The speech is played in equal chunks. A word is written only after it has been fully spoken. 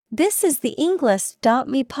This is the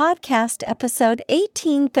Englist.me podcast episode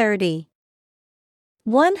 1830.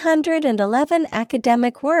 111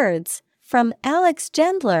 academic words, from Alex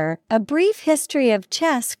Gendler, A Brief History of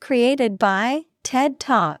Chess created by TED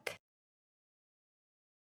Talk.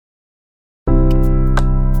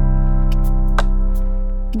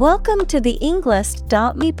 Welcome to the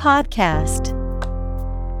Englist.me podcast.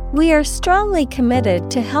 We are strongly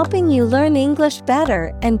committed to helping you learn English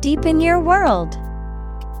better and deepen your world.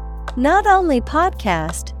 Not only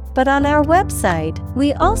podcast, but on our website,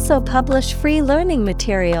 we also publish free learning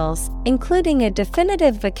materials, including a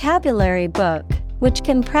definitive vocabulary book, which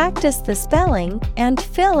can practice the spelling and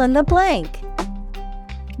fill in the blank.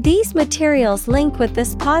 These materials link with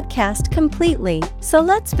this podcast completely, so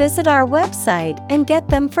let's visit our website and get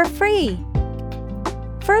them for free.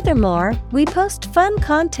 Furthermore, we post fun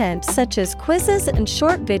content such as quizzes and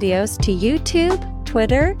short videos to YouTube,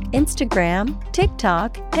 Twitter, Instagram,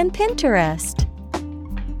 TikTok, and Pinterest.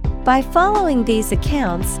 By following these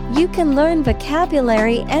accounts, you can learn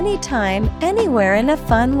vocabulary anytime, anywhere in a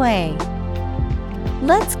fun way.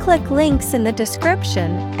 Let's click links in the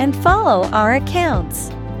description and follow our accounts.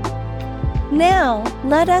 Now,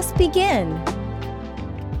 let us begin.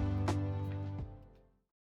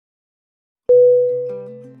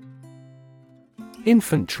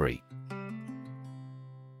 Infantry.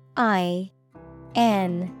 I-N-F-A-N-T-R-Y.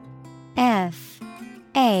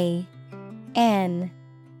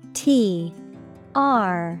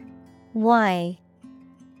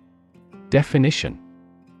 Definition: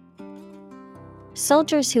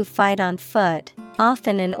 soldiers who fight on foot,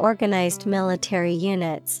 often in organized military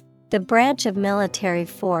units, the branch of military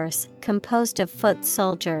force composed of foot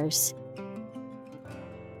soldiers.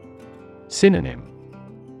 Synonym: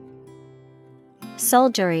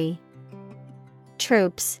 soldiery,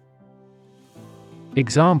 troops.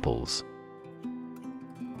 Examples: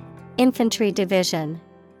 infantry division,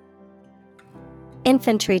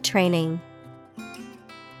 infantry training.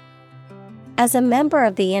 As a member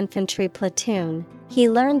of the infantry platoon, he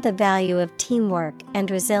learned the value of teamwork and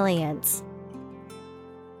resilience.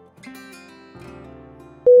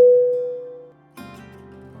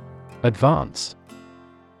 Advance.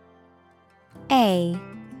 A-D-V-A-N-C-E.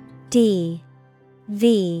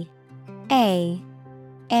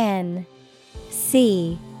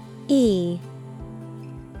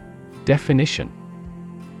 Definition: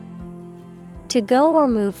 to go or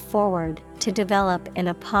move forward, to develop in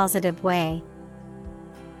a positive way.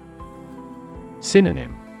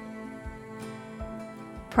 Synonym: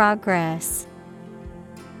 progress,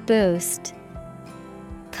 boost,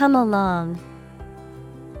 come along.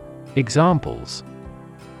 Examples: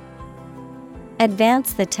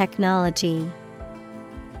 advance the technology,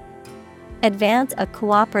 advance a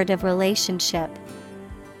cooperative relationship.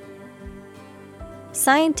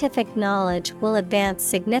 Scientific knowledge will advance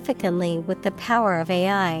significantly with the power of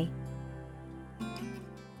AI.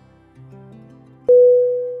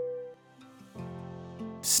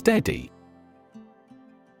 Steady.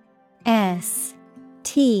 S-T-E-A-D-Y.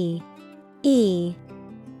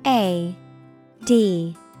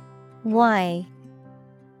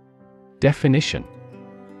 Definition: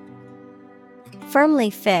 firmly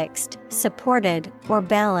fixed, supported, or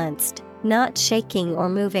balanced, not shaking or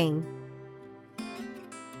moving.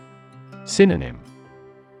 Synonym: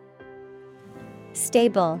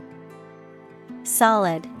 stable,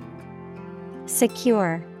 solid,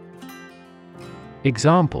 secure.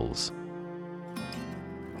 Examples: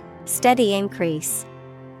 steady increase,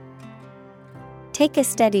 take a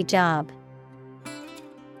steady job.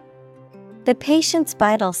 The patient's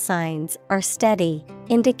vital signs are steady,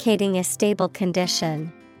 indicating a stable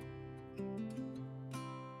condition.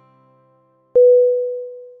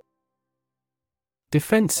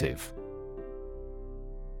 Defensive.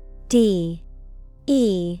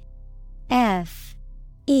 D-E-F-E-N-S-I-V-E.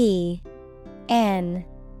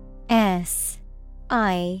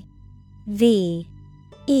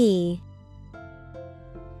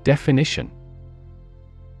 Definition: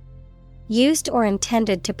 used or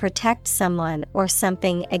intended to protect someone or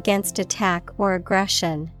something against attack or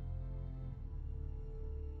aggression.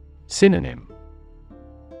 Synonym: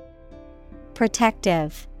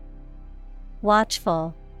 protective,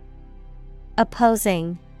 watchful,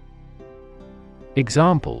 opposing.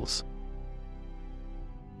 Examples: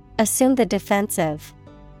 assume the defensive,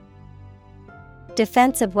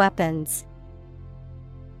 defensive weapons.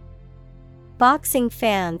 Boxing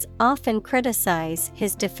fans often criticize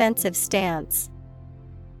his defensive stance.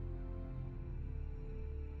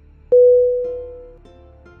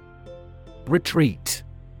 Retreat.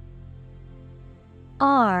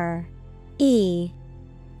 R-E-T-R-E-A-T.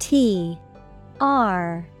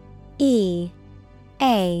 E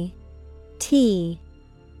A T.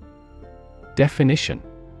 Definition: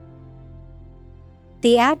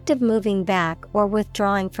 The act of moving back or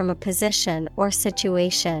withdrawing from a position or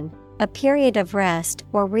situation, a period of rest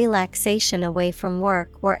or relaxation away from work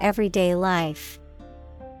or everyday life.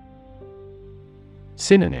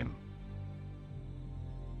 Synonym: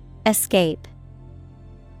 Escape,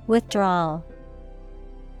 withdrawal,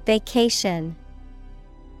 vacation.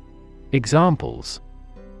 Examples: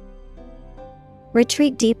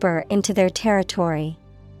 Retreat deeper into their territory.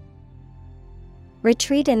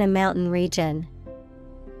 Retreat in a mountain region.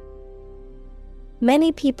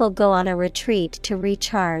 Many people go on a retreat to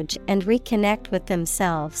recharge and reconnect with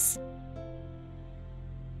themselves.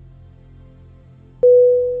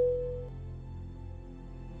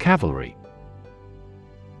 Cavalry.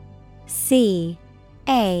 C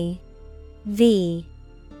A V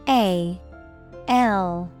A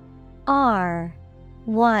L R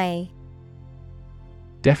Y.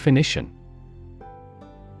 Definition: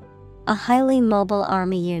 A highly mobile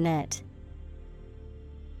army unit.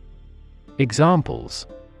 Examples: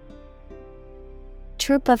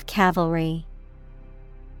 Troop of cavalry.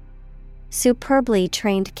 Superbly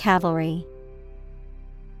trained cavalry.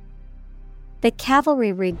 The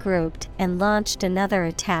cavalry regrouped and launched another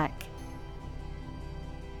attack.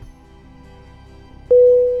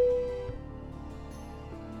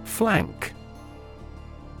 Flank.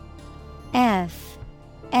 F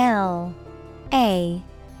L A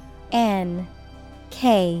N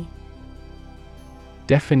K.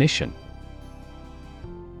 Definition: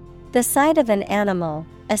 The side of an animal,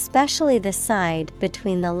 especially the side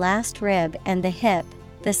between the last rib and the hip,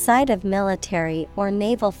 the side of military or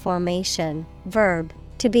naval formation. Verb,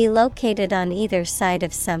 to be located on either side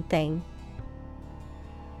of something.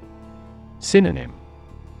 Synonym: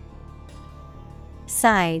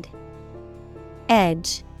 Side,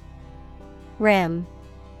 edge, rim.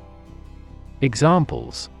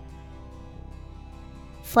 Examples: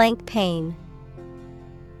 Flank pain.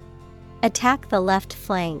 Attack the left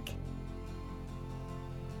flank.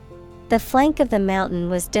 The flank of the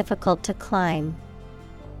mountain was difficult to climb.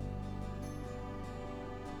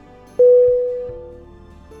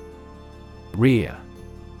 Rear.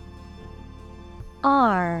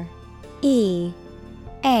 R E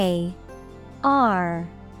A R.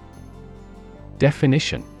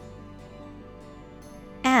 Definition: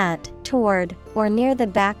 At, toward, or near the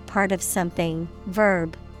back part of something.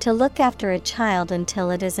 Verb, to look after a child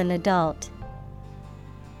until it is an adult.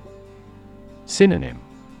 Synonym: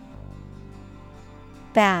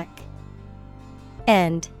 Back,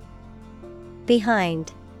 end,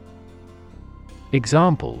 behind.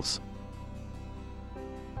 Examples: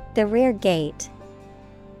 The rear gate.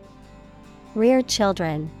 Rear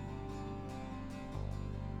children.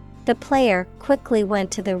 The player quickly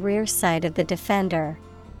went to the rear side of the defender.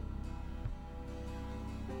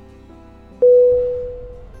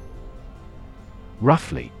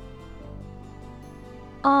 Roughly.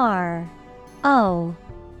 R O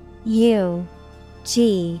U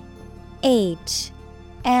G H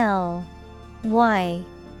L Y.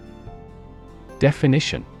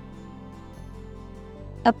 Definition: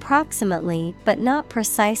 Approximately, but not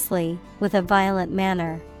precisely, with a violent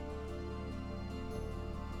manner.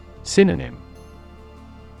 Synonym: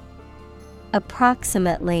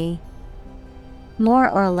 Approximately, more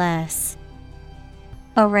or less,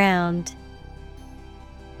 around.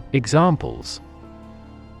 Examples: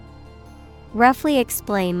 Roughly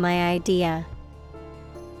explain my idea.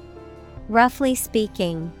 Roughly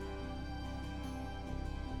speaking.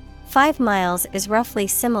 5 miles is roughly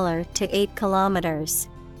similar to 8 kilometers.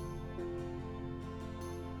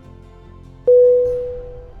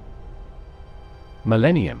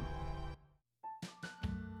 Millennium.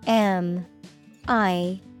 M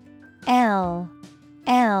I L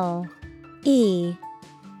L E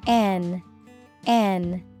N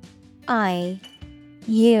N I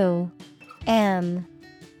U M.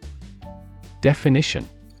 Definition: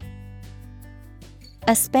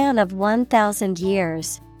 A span of 1,000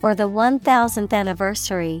 years, or the 1,000th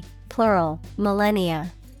anniversary, plural,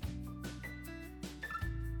 millennia.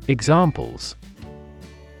 Examples: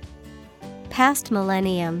 Past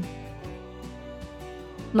millennium.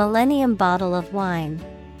 Millennium bottle of wine.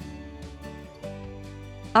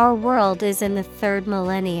 Our world is in the 3rd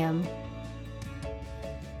millennium.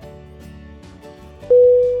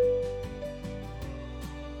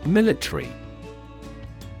 Military.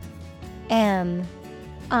 M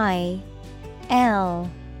I L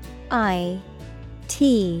I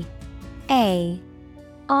T A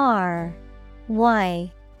R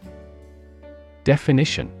Y.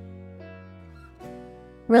 Definition: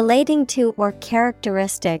 Relating to or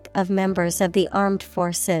characteristic of members of the armed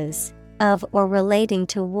forces, of or relating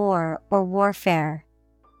to war or warfare.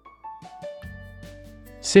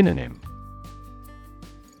 Synonym: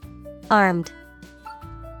 Armed,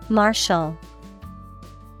 martial,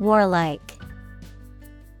 warlike.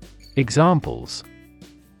 Examples: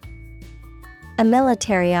 A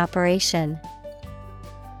military operation.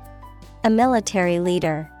 A military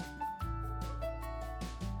leader.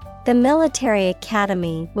 The military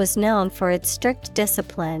academy was known for its strict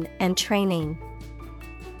discipline and training.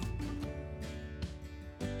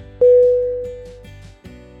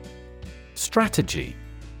 Strategy.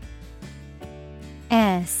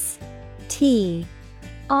 S-T-R-A-T-E-G-Y.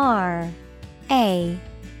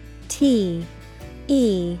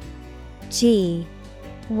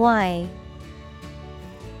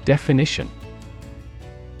 Definition: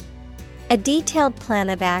 A detailed plan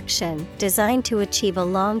of action designed to achieve a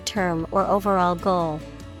long-term or overall goal.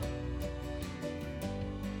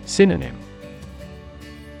 Synonym: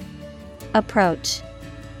 Approach,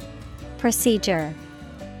 procedure,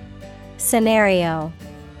 scenario.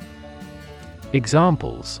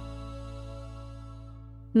 Examples: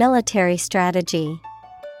 Military strategy.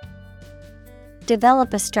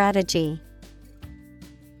 Develop a strategy.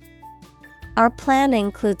 Our plan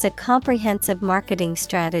includes a comprehensive marketing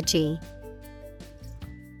strategy.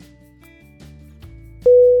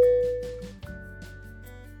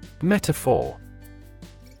 Metaphor.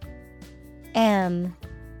 M-E-T-A-P-H-O-R.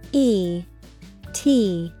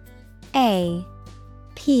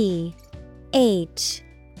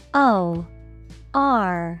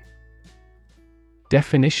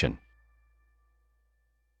 Definition: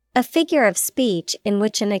 A figure of speech in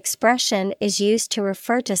which an expression is used to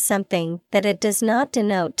refer to something that it does not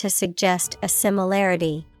denote to suggest a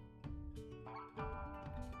similarity.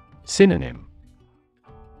 Synonym: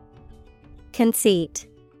 Conceit,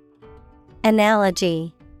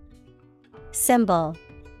 analogy, symbol.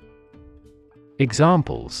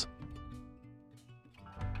 Examples: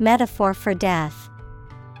 Metaphor for death.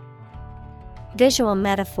 Visual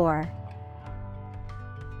metaphor.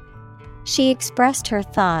 She expressed her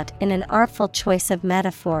thought in an artful choice of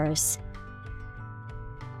metaphors.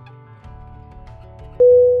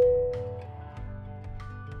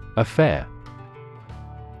 Affair.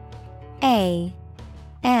 A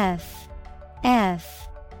F F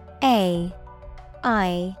A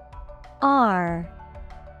I R.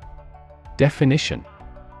 Definition: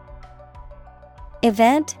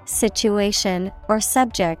 Event, situation, or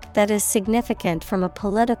subject that is significant from a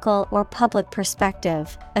political or public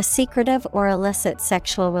perspective, a secretive or illicit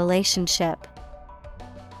sexual relationship.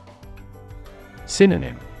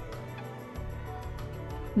 Synonym: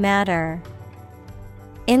 Matter,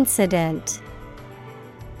 incident,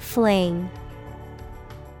 fling.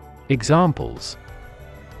 Examples: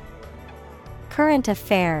 Current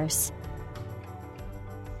affairs.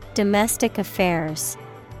 Domestic affairs.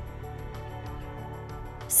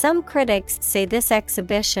 Some critics say this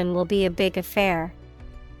exhibition will be a big affair.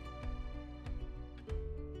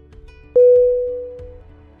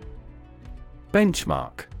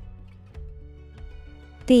 Benchmark.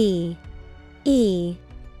 B-E-N-C-H-M-A-R-K.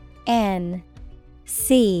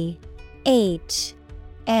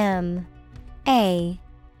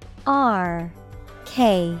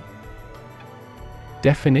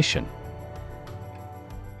 Definition: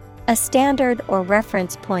 A standard or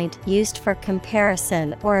reference point used for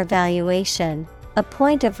comparison or evaluation, a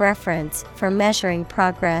point of reference for measuring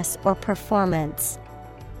progress or performance.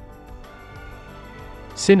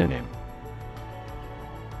 Synonym: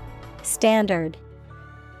 Standard,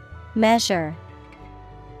 measure,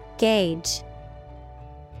 gauge.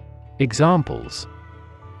 Examples: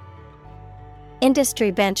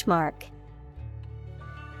 Industry benchmark.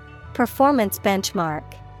 Performance benchmark.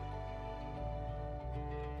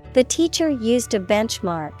 The teacher used a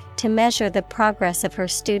benchmark to measure the progress of her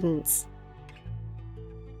students.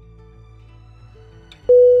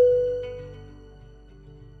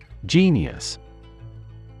 Genius.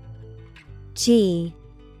 G-E-N-I-U-S.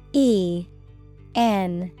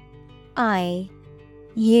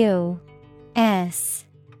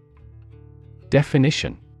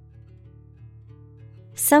 Definition: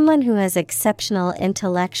 Someone who has exceptional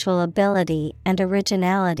intellectual ability and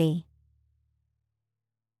originality.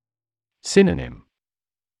 Synonym: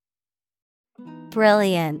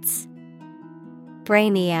 Brilliance,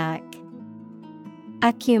 brainiac,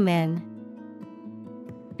 acumen.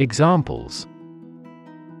 Examples: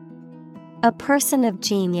 A person of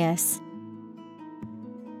genius.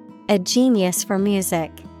 A genius for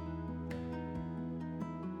music.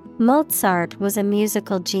 Mozart was a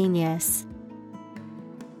musical genius.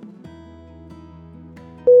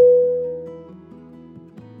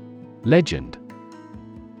 Legend.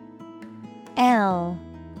 Legend.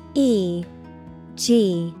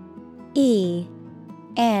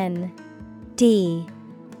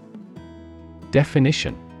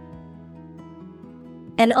 Definition.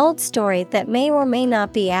 An old story that may or may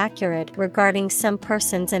not be accurate regarding some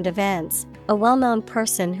persons and events, a well-known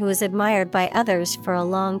person who is admired by others for a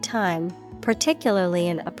long time, particularly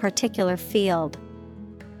in a particular field.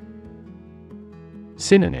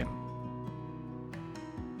 Synonym.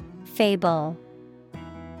 Fable,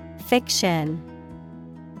 fiction,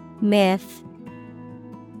 myth.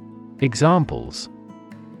 Examples.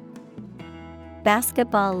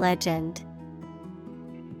 Basketball legend.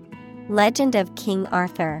 Legend of King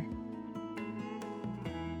Arthur.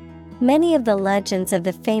 Many of the legends of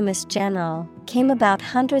the famous general came about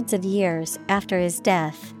hundreds of years after his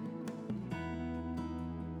death.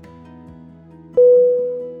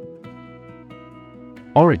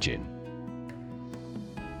 Origin.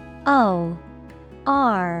 O-R-I-G-I-N.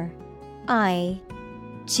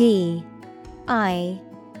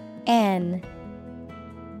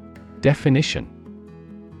 Definition.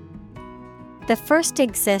 The first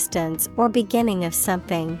existence or beginning of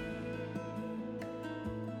something.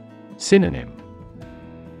 Synonym.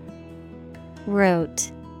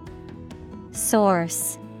 Root,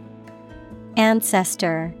 source,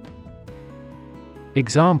 ancestor.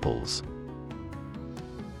 Examples.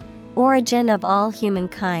 Origin of all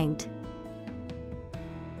humankind.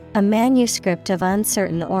 A manuscript of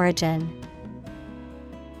uncertain origin.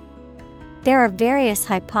 There are various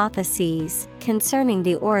hypotheses concerning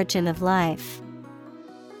the origin of life.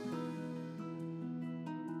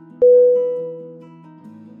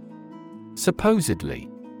 Supposedly.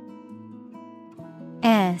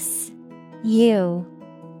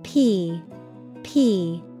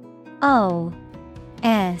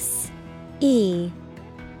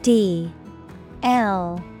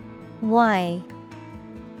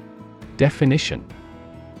 Definition.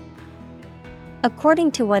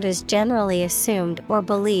 According to what is generally assumed or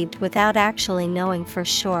believed without actually knowing for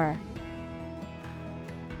sure.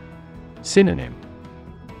 Synonym.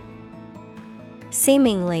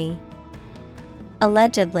 Seemingly,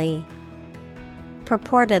 allegedly,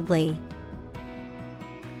 purportedly.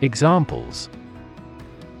 Examples.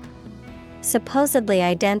 Supposedly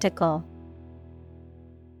identical.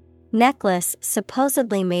 Necklace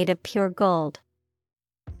supposedly made of pure gold.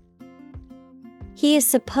 He is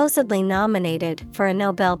supposedly nominated for a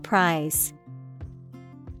Nobel Prize.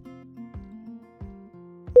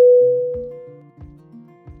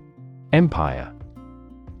 Empire.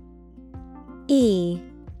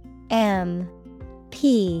 E-M-P-I-R-E.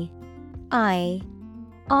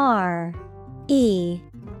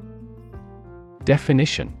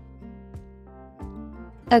 Definition.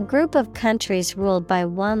 A group of countries ruled by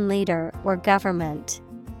one leader or government.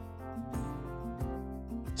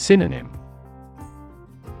 Synonym.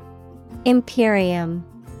 Imperium,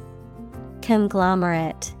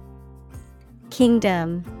 conglomerate,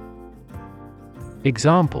 kingdom.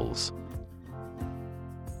 Examples.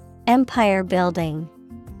 Empire building.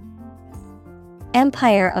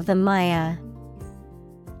 Empire of the Maya.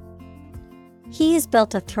 He has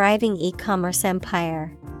built a thriving e-commerce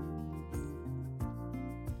empire.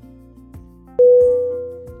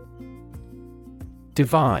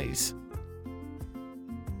 Devise.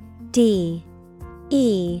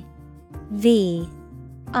 D-E-V-I-S-E.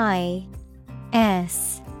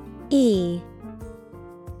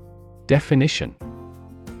 Definition.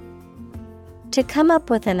 To come up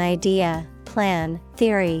with an idea, plan,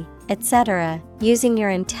 theory, etc., using your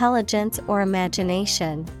intelligence or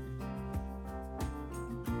imagination.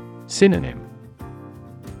 Synonym.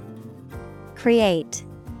 Create,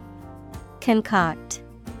 concoct,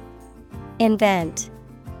 invent.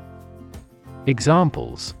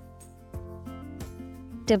 Examples.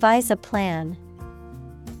 Devise a plan.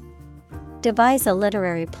 Devise a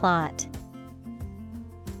literary plot.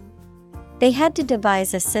 They had to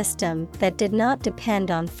devise a system that did not depend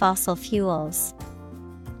on fossil fuels.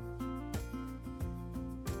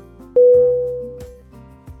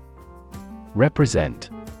 Represent.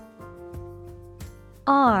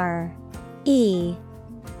 R-E-P-R-E-S-E-N-T.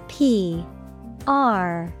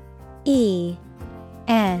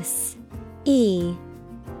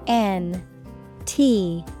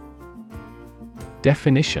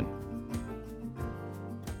 Definition.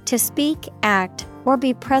 To speak, act, or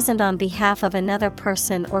be present on behalf of another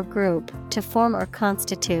person or group, to form or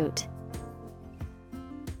constitute.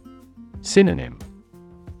 Synonym.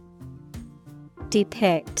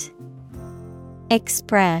 Depict,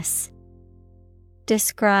 express,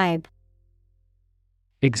 describe.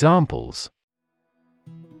 Examples.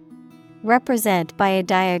 Represent by a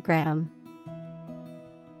diagram.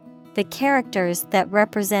 The characters that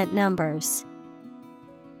represent numbers.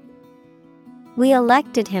 We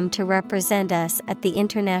elected him to represent us at the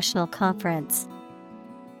international conference.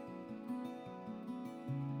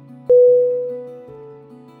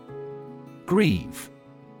 Grieve.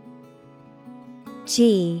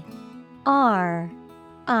 Grieve.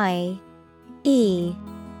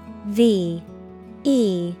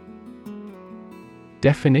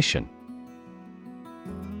 Definition.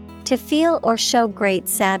 To feel or show great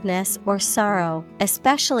sadness or sorrow,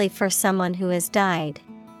 especially for someone who has died.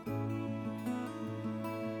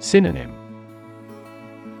 Synonym.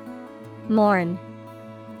 Mourn,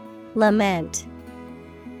 lament,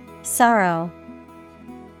 sorrow.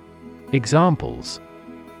 Examples.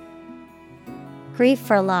 Grieve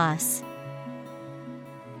for loss.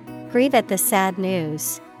 Grieve at the sad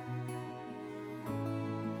news.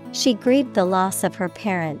 She grieved the loss of her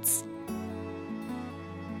parents.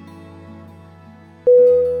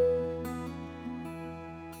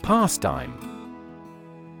 Pastime.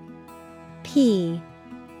 P-A-S-T-I-M-E.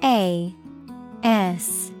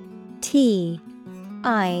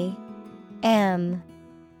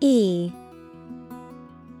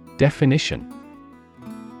 Definition.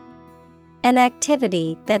 An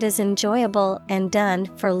activity that is enjoyable and done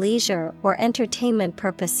for leisure or entertainment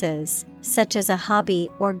purposes, such as a hobby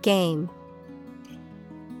or game.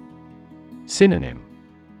 Synonym.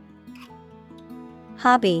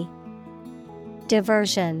 Hobby,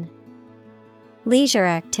 diversion, leisure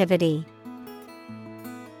activity.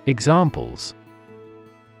 Examples.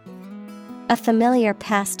 A familiar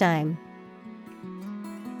pastime.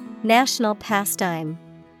 National pastime.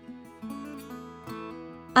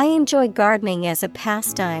 I enjoy gardening as a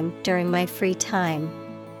pastime during my free time.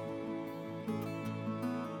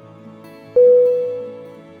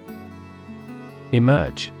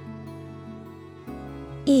 Emerge.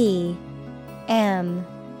 E-M-E-R-G-E.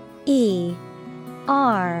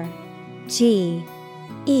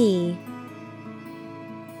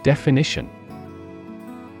 Definition.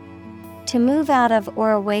 To move out of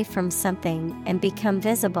or away from something and become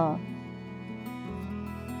visible.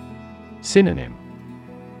 Synonym.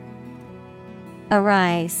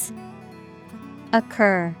 Arise,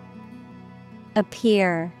 occur,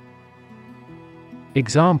 appear.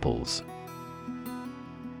 Examples.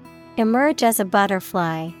 Emerge as a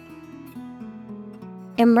butterfly.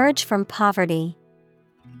 Emerge from poverty.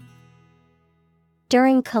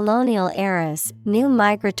 During colonial eras, new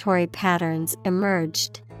migratory patterns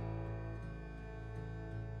emerged.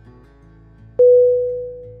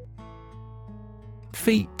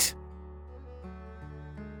 Feet.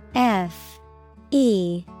 F-E-A-T.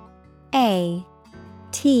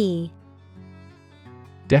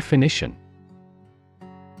 Definition.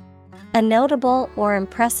 A notable or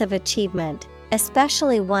impressive achievement,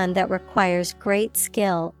 especially one that requires great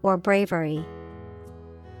skill or bravery.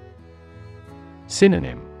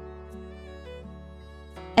 Synonym.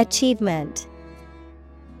 Achievement,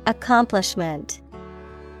 accomplishment,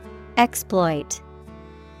 exploit.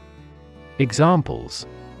 Examples.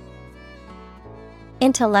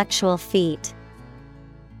 Intellectual feat.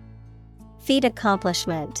 Feat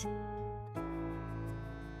accomplishment.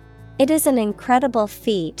 It is an incredible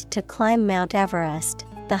feat to climb Mount Everest,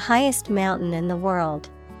 the highest mountain in the world.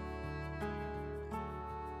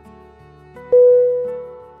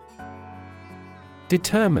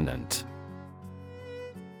 Determinant.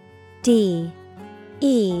 D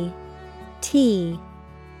E T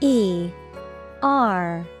E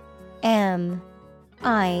R M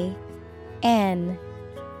I N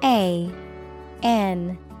A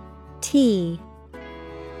N T.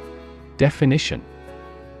 Definition.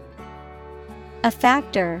 A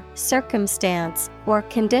factor, circumstance, or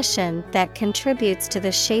condition that contributes to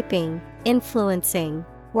the shaping, influencing,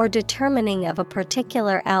 or determining of a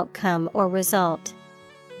particular outcome or result.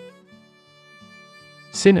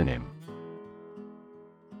 Synonym.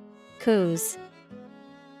 Cause,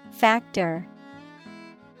 factor,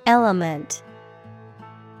 element.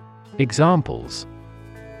 Examples.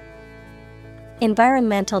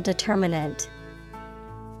 Environmental determinant.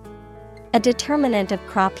 A determinant of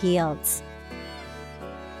crop yields.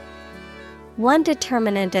 One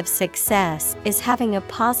determinant of success is having a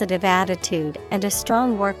positive attitude and a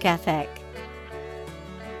strong work ethic.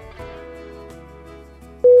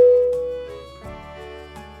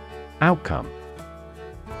 Outcome.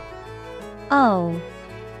 O-U-T-C-O-M-E.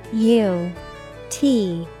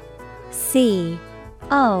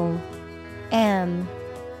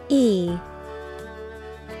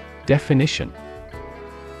 Definition.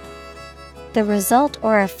 The result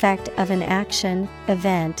or effect of an action,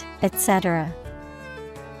 event, etc.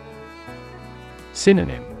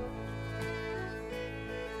 Synonym.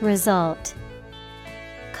 Result,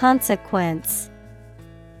 consequence,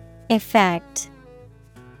 effect.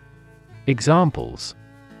 Examples: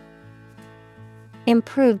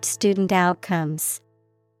 improved student outcomes,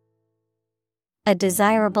 a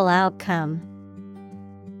desirable outcome.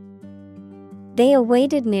 They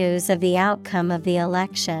awaited news of the outcome of the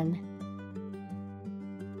election.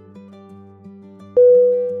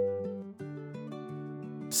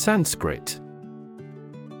 Sanskrit.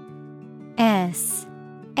 S-A-N-S-K-R-I-T.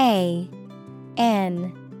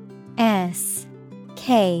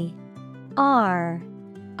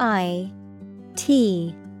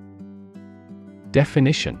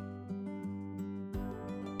 Definition: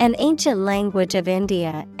 an ancient language of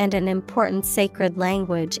India and an important sacred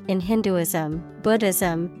language in Hinduism,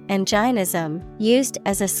 Buddhism, and Jainism, used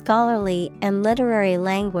as a scholarly and literary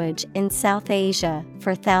language in South Asia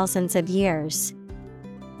for thousands of years.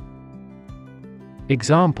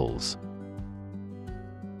 Examples: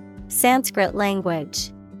 Sanskrit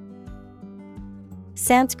language,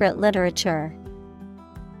 Sanskrit literature.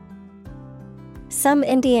 Some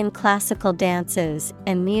Indian classical dances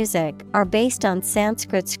and music are based on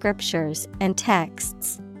Sanskrit scriptures and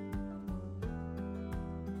texts.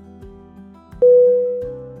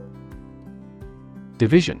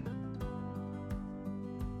 Division.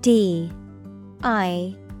 D-I-V-I-S-I-O-N.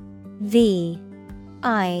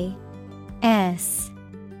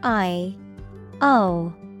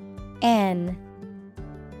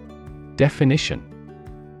 Definition: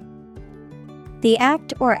 the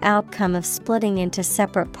act or outcome of splitting into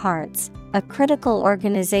separate parts, a critical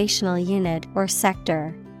organizational unit or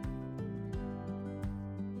sector.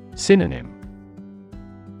 Synonym: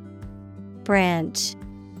 branch,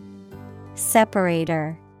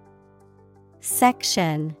 separator,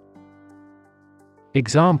 section.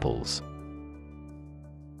 Examples: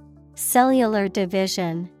 cellular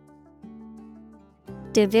division,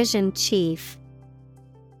 division chief.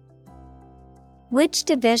 Which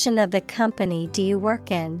division of the company do you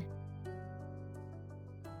work in?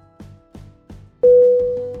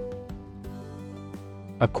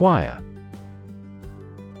 Acquire.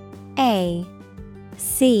 A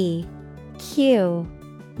C Q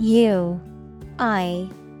U I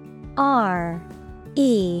R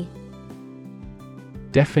E.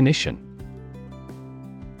 Definition: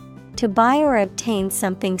 to buy or obtain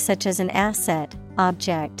something such as an asset,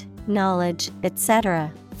 object, knowledge,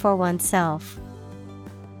 etc., for oneself.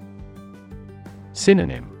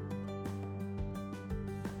 Synonym: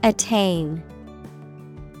 attain,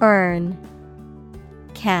 earn,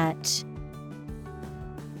 catch.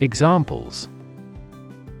 Examples: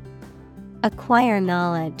 acquire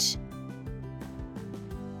knowledge,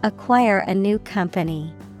 acquire a new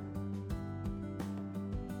company.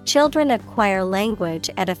 Children acquire language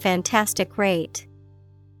at a fantastic rate.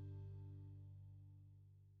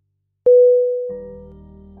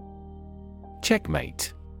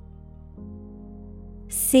 Checkmate.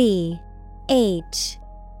 C-H-E-C-K-M-A-T-E.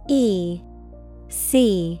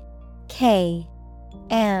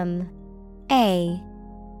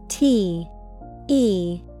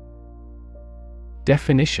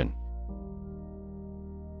 Definition: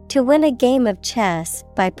 to win a game of chess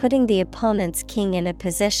by putting the opponent's king in a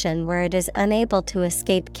position where it is unable to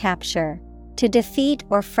escape capture. To defeat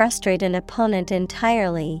or frustrate an opponent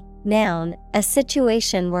entirely. Noun, a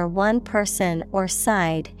situation where one person or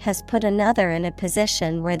side has put another in a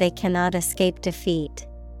position where they cannot escape defeat.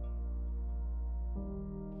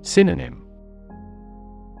 Synonym: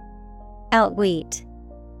 outwit,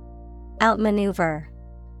 outmaneuver,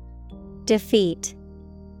 defeat.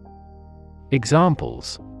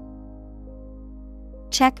 Examples: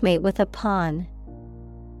 checkmate with a pawn,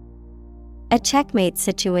 a checkmate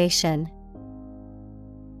situation.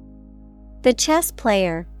 The chess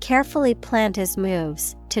player carefully planned his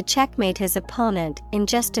moves to checkmate his opponent in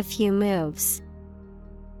just a few moves.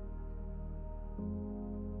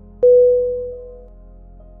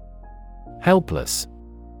 Helpless.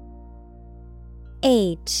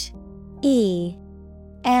 H-E-L-P-L-E-S-S.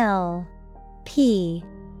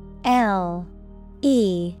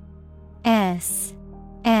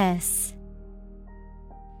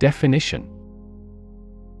 Definition: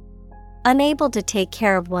 unable to take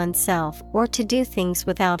care of oneself or to do things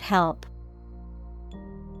without help.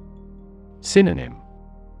 Synonym: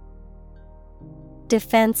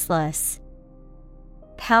 defenseless,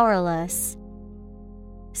 powerless,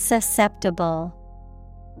 susceptible.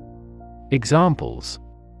 Examples: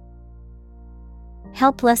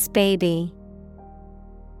 helpless baby,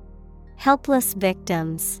 helpless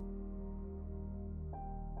victims.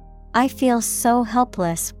 I feel so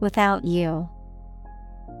helpless without you.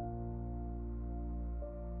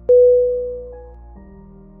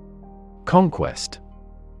 Conquest.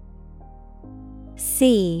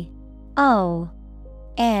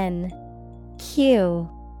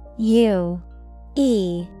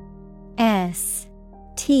 CONQUEST.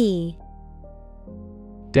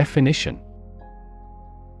 Definition: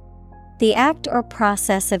 The act or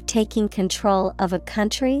process of taking control of a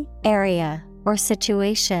country, area, or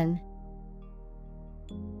situation.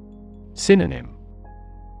 Synonym: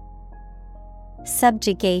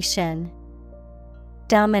 Subjugation,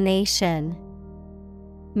 domination,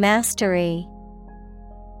 mastery.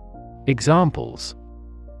 Examples: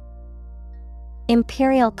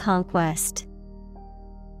 Imperial conquest.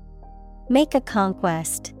 Make a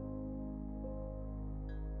conquest.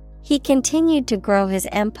 He continued to grow his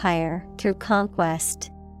empire through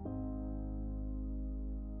conquest.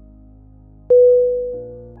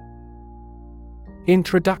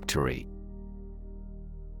 Introductory.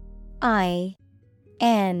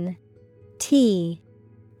 Introductory.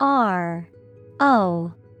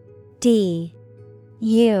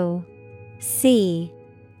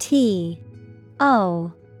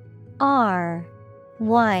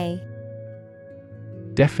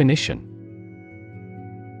 Definition: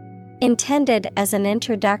 Intended as an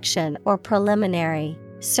introduction or preliminary,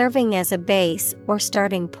 serving as a base or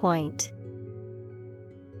starting point.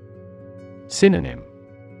 Synonym: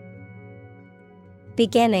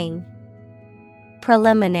 Beginning,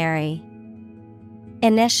 preliminary,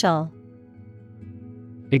 initial.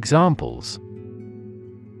 Examples: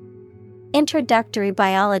 Introductory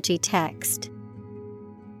biology text.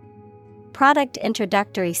 Product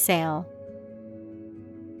introductory sale.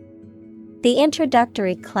 The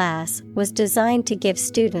introductory class was designed to give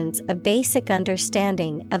students a basic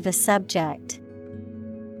understanding of the subject.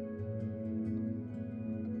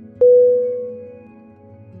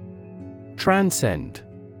 Transcend.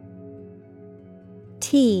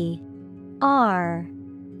 TRANSCEND.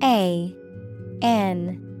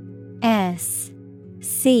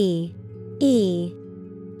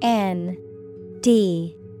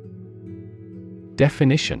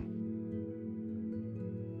 Definition: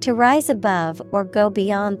 To rise above or go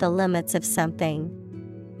beyond the limits of something.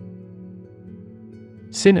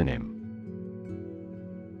 Synonym: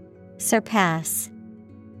 Surpass,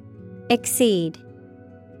 exceed,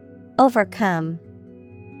 overcome.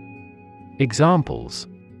 Examples: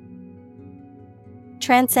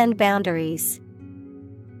 Transcend boundaries.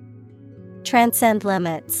 Transcend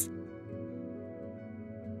limits.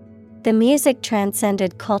 The music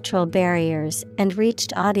transcended cultural barriers and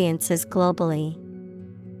reached audiences globally.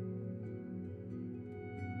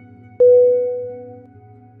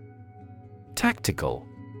 Tactical.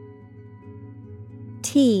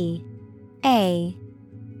 TACTICAL.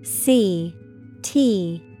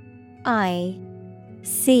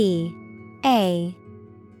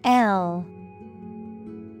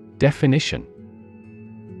 Definition: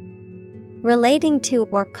 Relating to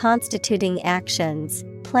or constituting actions,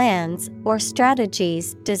 plans, or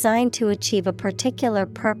strategies designed to achieve a particular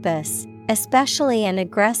purpose, especially an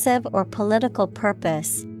aggressive or political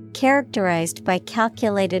purpose, characterized by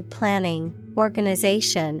calculated planning,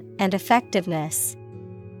 organization, and effectiveness.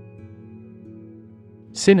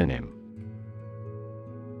 Synonym: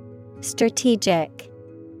 Strategic,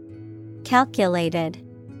 calculated,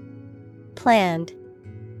 planned.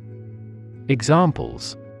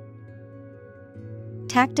 Examples: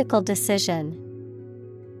 Tactical decision.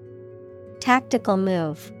 Tactical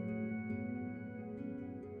move.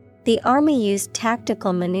 The army used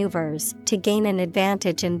tactical maneuvers to gain an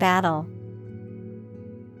advantage in battle.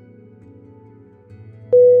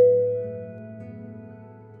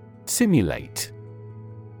 Simulate.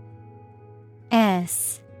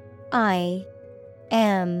 SIMULATE.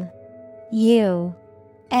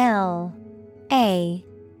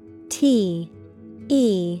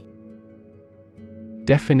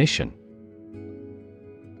 Definition: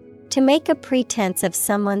 To make a pretense of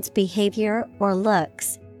someone's behavior or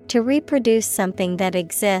looks, to reproduce something that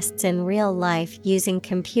exists in real life using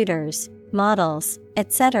computers, models,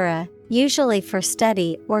 etc., usually for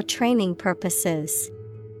study or training purposes.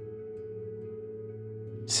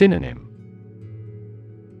 Synonym: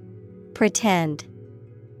 Pretend,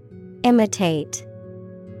 imitate,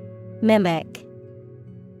 mimic.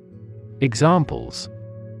 Examples: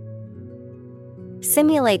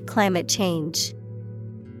 Simulate climate change.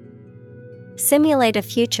 Simulate a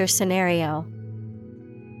future scenario.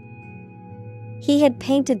 He had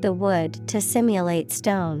painted the wood to simulate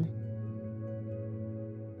stone.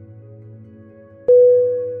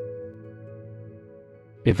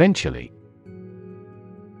 Eventually.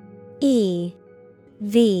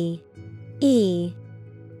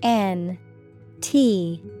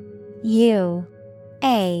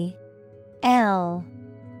 L-L-Y.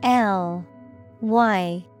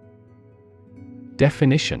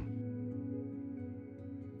 Definition.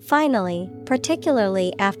 Finally,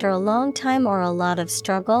 particularly after a long time or a lot of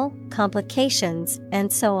struggle, complications,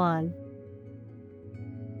 and so on.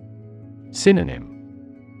 Synonym.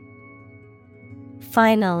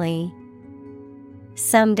 Finally,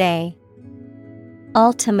 someday,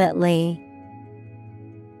 ultimately.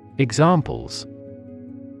 Examples.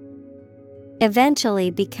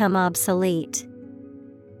 Eventually become obsolete.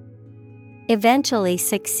 Eventually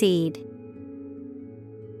succeed.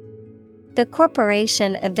 The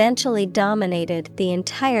corporation eventually dominated the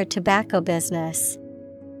entire tobacco business.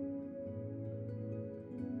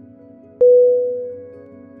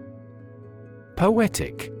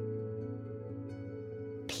 Poetic.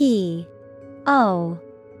 P-O-E-T-I-C.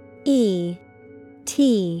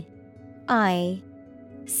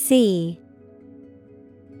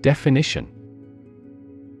 Definition.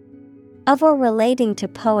 Of or relating to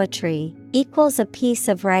poetry, equals a piece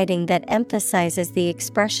of writing that emphasizes the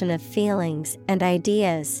expression of feelings and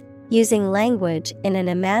ideas, using language in an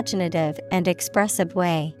imaginative and expressive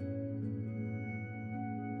way.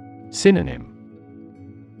 Synonym.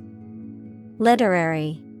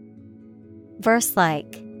 Literary,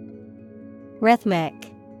 verse-like,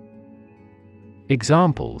 rhythmic.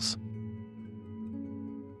 Examples.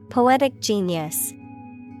 Poetic genius.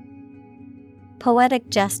 Poetic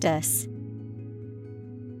justice.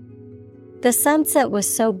 The sunset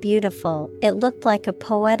was so beautiful, it looked like a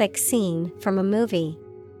poetic scene from a movie.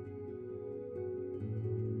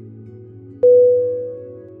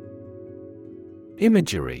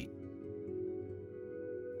 Imagery.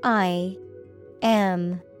 I-M-A-G-E-R-Y.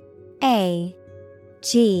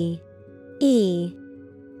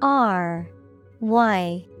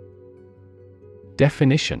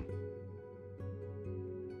 Definition.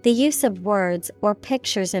 The use of words or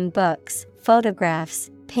pictures in books, photographs,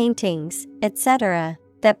 paintings, etc.,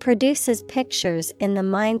 that produces pictures in the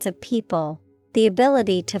minds of people, the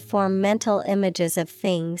ability to form mental images of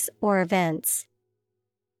things or events.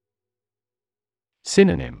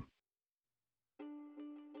 Synonym.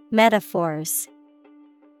 Metaphors,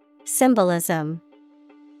 symbolism,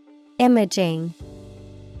 imaging.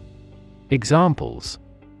 Examples.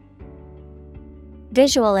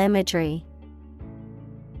 Visual imagery.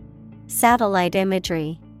 Satellite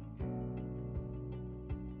imagery.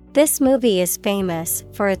 This movie is famous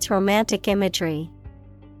for its romantic imagery.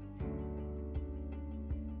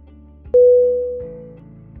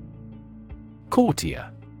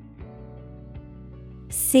 Courtier.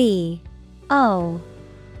 C-O-U-R-T-I-E-R.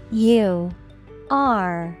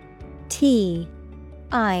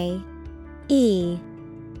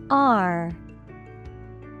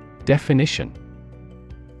 Definition.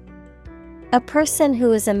 A person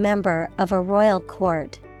who is a member of a royal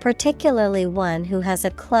court, particularly one who has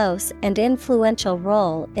a close and influential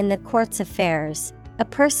role in the court's affairs, a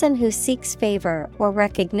person who seeks favor or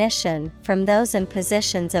recognition from those in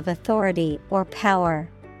positions of authority or power.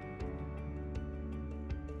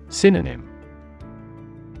 Synonym.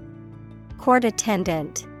 Court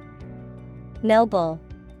attendant, noble,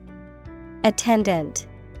 attendant.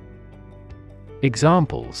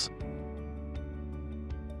 Examples.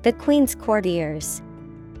 The Queen's courtiers.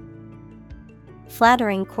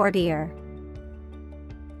 Flattering courtier.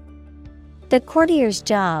 The courtier's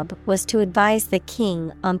job was to advise the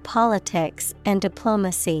king on politics and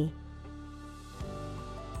diplomacy.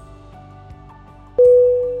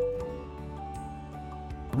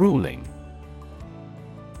 Ruling.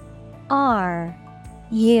 R-U-L-I-N-G.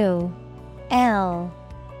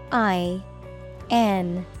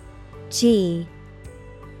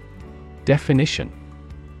 Definition.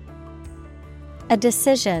 A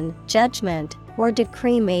decision, judgment, or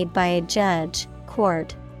decree made by a judge,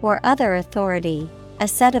 court, or other authority, a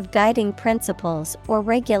set of guiding principles or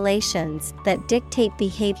regulations that dictate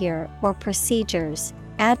behavior or procedures.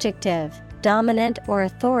 Adjective, dominant or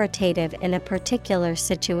authoritative in a particular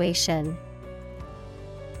situation.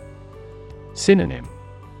 Synonym.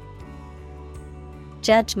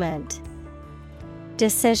 Judgment,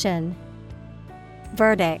 decision,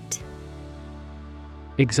 verdict.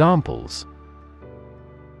 Examples.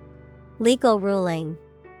 Legal ruling.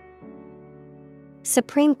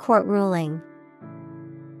 Supreme Court ruling.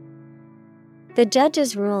 The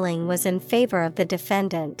judge's ruling was in favor of the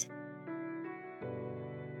defendant.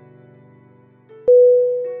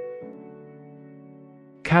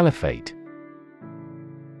 Caliphate.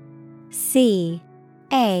 C-A-L-I-P-H-A-T-E.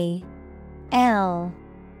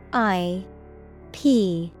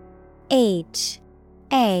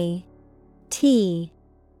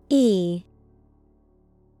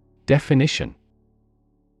 Definition.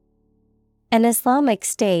 An Islamic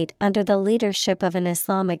state under the leadership of an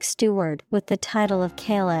Islamic steward with the title of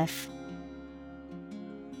caliph.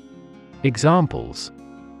 Examples: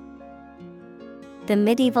 The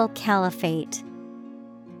medieval caliphate.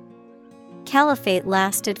 Caliphate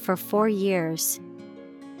lasted for 4 years.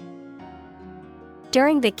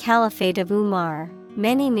 During the Caliphate of Umar,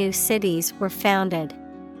 many new cities were founded.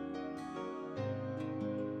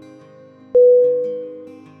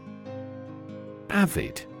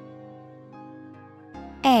 Avid.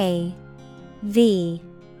 A-V-I-D.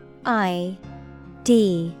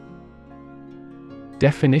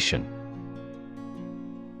 Definition: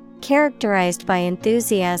 Characterized by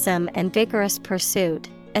enthusiasm and vigorous pursuit,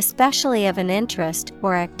 especially of an interest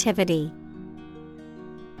or activity.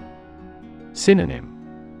 Synonym: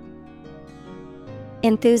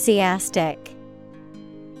 Enthusiastic,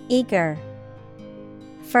 eager,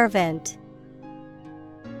 fervent.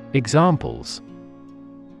 Examples: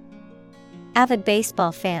 Avid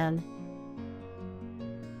baseball fan.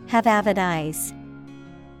 Have avid eyes.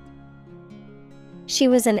 She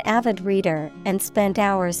was an avid reader and spent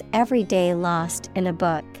hours every day lost in a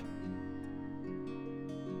book.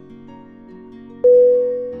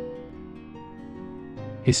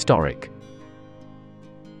 Historic.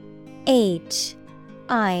 H-I-S-T-O-R-I-C.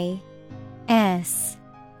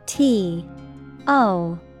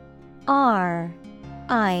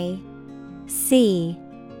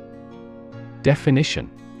 Definition: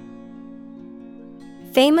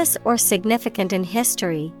 Famous or significant in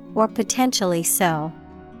history, or potentially so.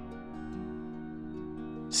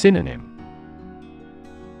 Synonym: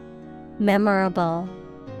 Memorable,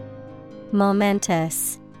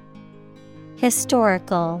 momentous,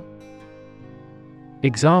 historical.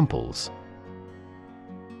 Examples: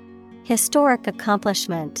 Historic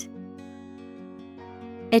accomplishment.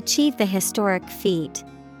 Achieve the historic feat.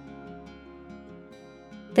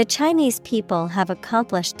 The Chinese people have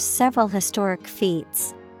accomplished several historic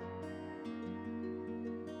feats.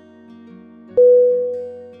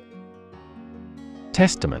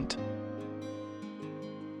 Testament.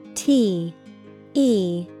 T-E-S-T-A-M-E-N-T.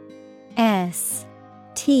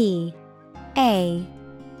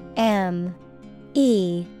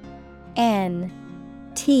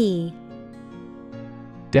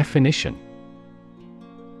 Definition: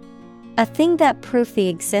 A thing that proves the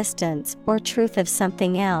existence or truth of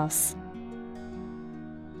something else.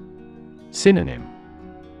 Synonym: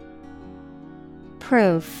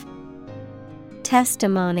 Proof,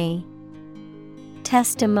 testimony,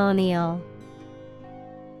 testimonial.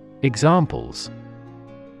 Examples: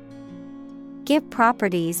 Give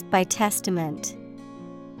properties by testament.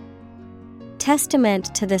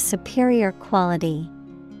 Testament to the superior quality.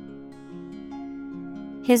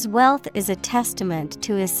 His wealth is a testament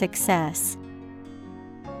to his success.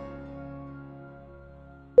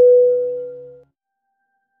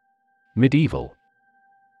 Medieval.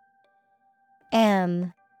 M-E-D-I-E-V-A-L.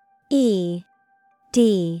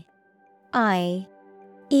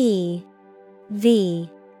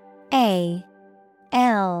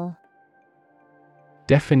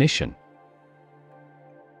 Definition: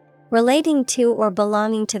 Relating to or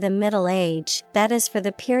belonging to the Middle Age, that is for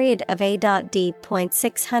the period of A.D.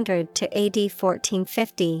 600 to AD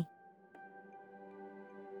 1450.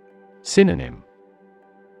 Synonym: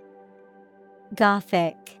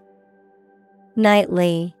 Gothic,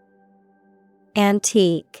 knightly,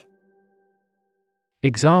 antique.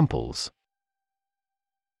 Examples: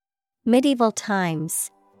 Medieval times.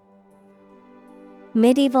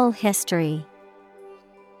 Medieval history.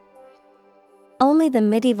 Only the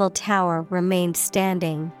medieval tower remained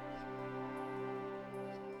standing.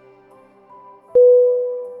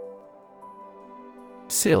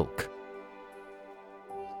 Silk.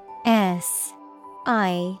 S-I-L-K.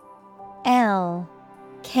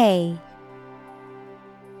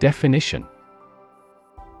 Definition: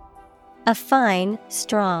 A fine,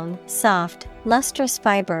 strong, soft, lustrous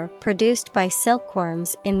fiber produced by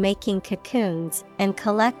silkworms in making cocoons and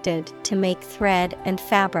collected to make thread and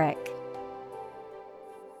fabric.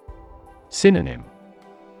 Synonym: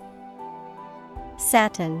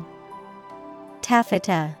 Satin,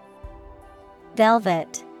 taffeta,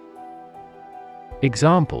 velvet.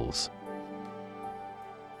 Examples: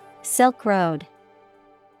 Silk road,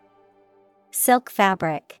 silk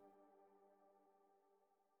fabric.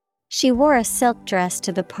 She wore a silk dress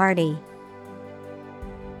to the party.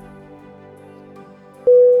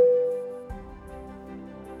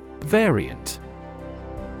 Variant.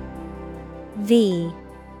 V-A-R-I-A-N-T.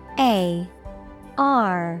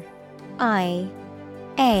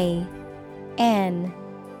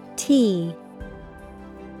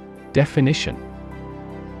 Definition: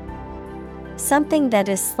 something that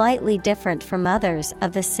is slightly different from others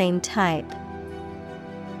of the same type.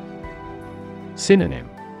 Synonym: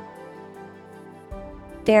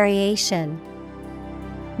 Variation,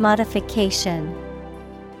 modification,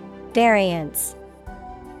 variance.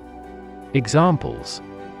 Examples: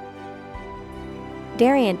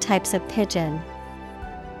 Variant types of pigeon.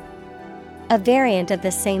 A variant of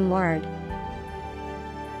the same word.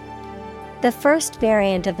 The first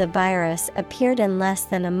variant of the virus appeared in less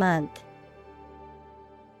than a month.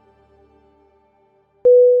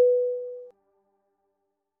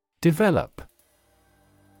 Develop.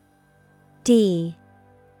 D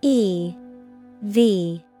E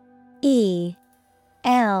V E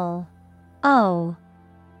L O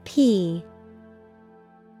P.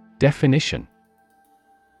 Definition: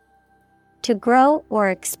 To grow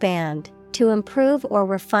or expand, to improve or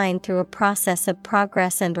refine through a process of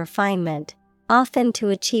progress and refinement, often to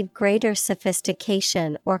achieve greater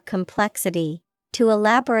sophistication or complexity, to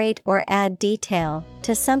elaborate or add detail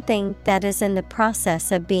to something that is in the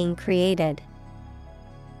process of being created.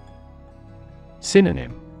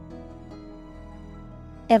 Synonym: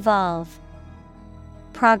 Evolve,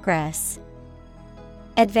 progress,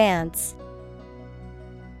 advance.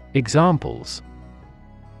 Examples: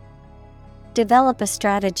 Develop a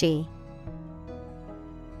strategy.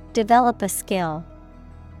 Develop a skill.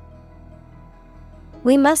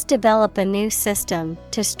 We must develop a new system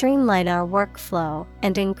to streamline our workflow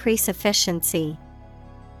and increase efficiency.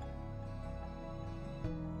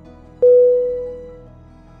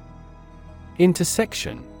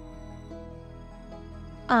 Intersection.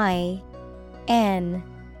 I N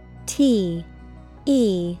T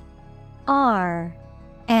E R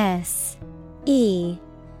S E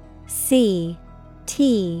C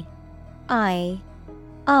T I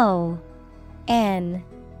O N.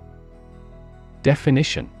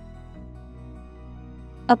 Definition: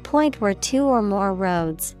 A point where two or more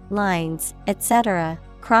roads, lines, etc.,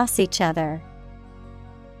 cross each other.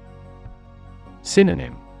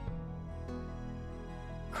 Synonym: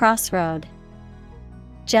 Crossroad,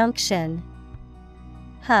 junction,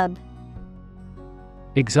 hub.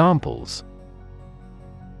 Examples: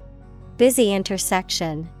 Busy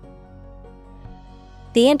intersection.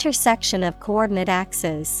 The intersection of coordinate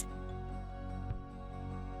axes.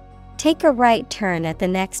 Take a right turn at the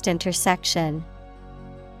next intersection.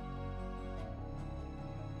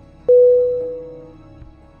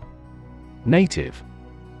 Native.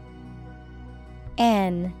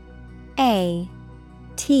 N A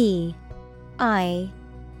T I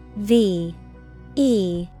V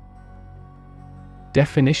E.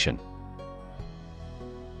 Definition: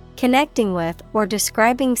 Connecting with or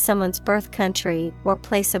describing someone's birth country or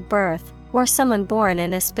place of birth, or someone born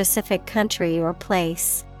in a specific country or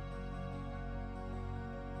place.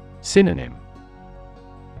 Synonym: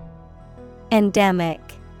 Endemic,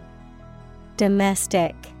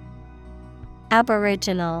 domestic,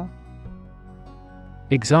 aboriginal.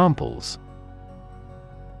 Examples: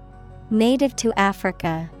 Native to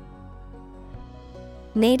Africa.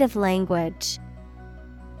 Native language.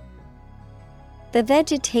 The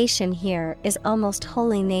vegetation here is almost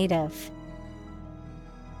wholly native.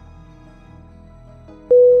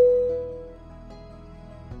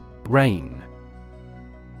 Rain.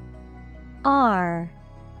 R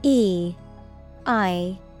E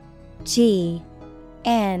I G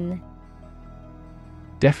N.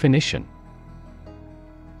 Definition: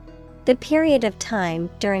 The period of time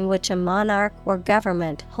during which a monarch or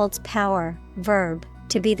government holds power. Verb,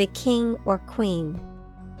 to be the king or queen.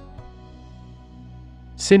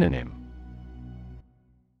 Synonym: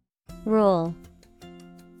 Rule,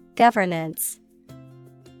 governance,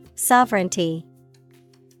 sovereignty.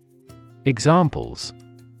 Examples: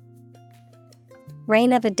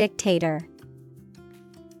 Reign of a dictator.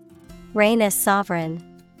 Reign as sovereign.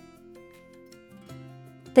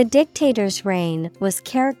 The dictator's reign was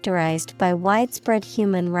characterized by widespread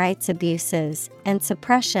human rights abuses and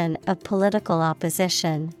suppression of political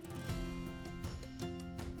opposition.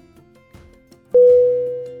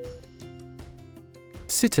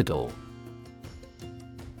 Citadel.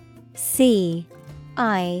 C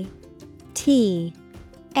I T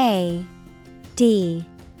A D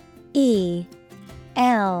E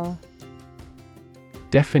L.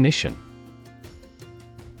 Definition: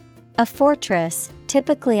 A fortress,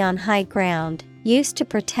 typically on high ground, used to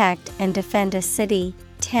protect and defend a city,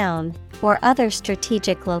 town, or other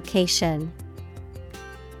strategic location.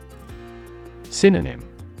 Synonym: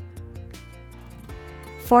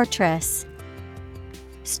 Fortress,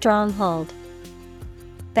 stronghold,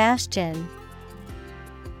 bastion.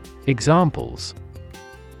 Examples: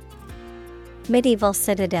 Medieval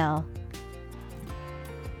citadel.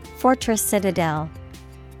 Fortress citadel.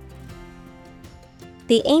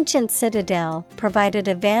 The ancient citadel provided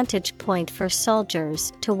a vantage point for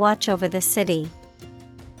soldiers to watch over the city.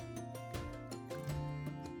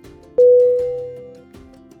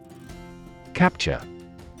 Capture.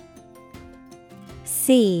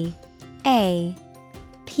 CAPTURE.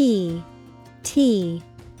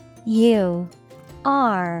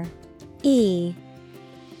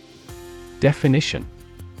 Definition.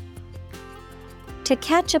 To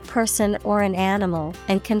catch a person or an animal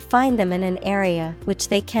and confine them in an area which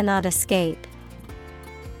they cannot escape.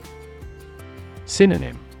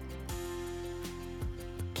 Synonym.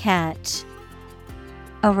 Catch,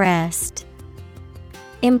 arrest,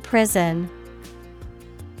 imprison.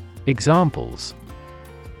 Examples.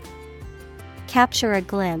 Capture a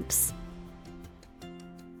glimpse.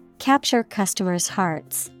 Capture customers'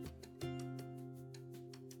 hearts.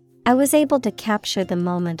 I was able to capture the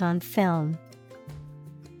moment on film.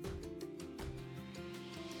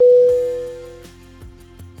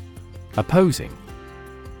 Opposing.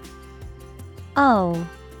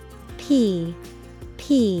 OPPOSING.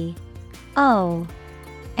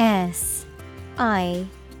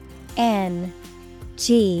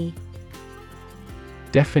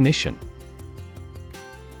 Definition.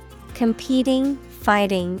 Competing,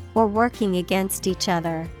 fighting, or working against each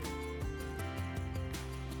other.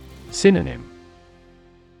 Synonym.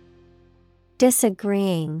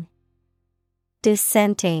 Disagreeing,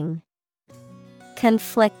 dissenting,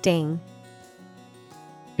 conflicting.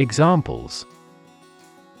 Examples.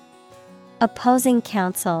 Opposing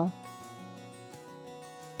counsel.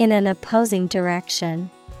 In an opposing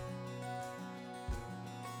direction.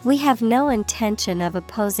 We have no intention of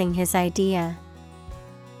opposing his idea.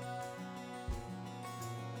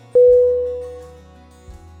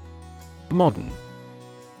 Modern.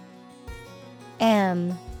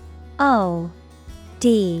 MODERN.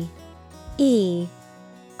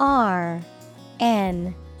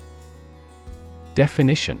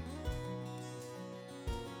 Definition.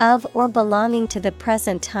 Of or belonging to the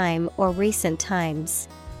present time or recent times.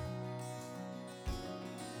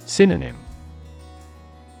 Synonym.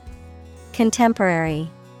 Contemporary,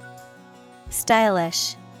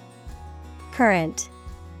 stylish, current.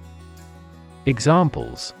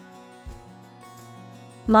 Examples.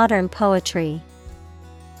 Modern poetry.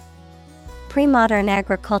 Pre-modern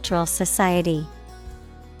agricultural society.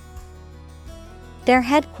 Their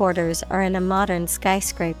headquarters are in a modern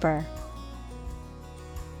skyscraper.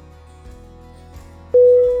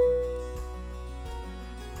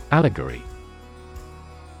 Allegory.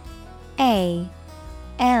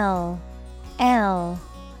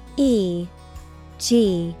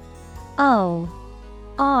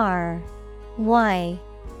 ALLEGORY.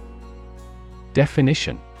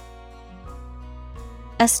 Definition.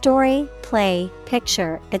 A story, play,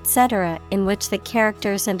 picture, etc., in which the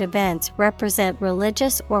characters and events represent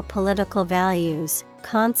religious or political values,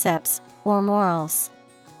 concepts, or morals.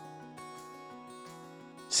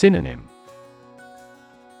 Synonym.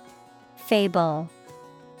 Fable,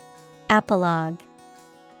 apologue,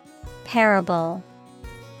 parable.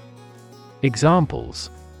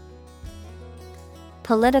 Examples.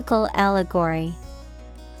 Political allegory.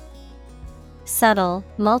 Subtle,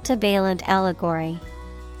 multivalent allegory.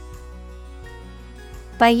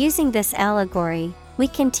 By using this allegory, we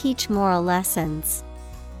can teach moral lessons.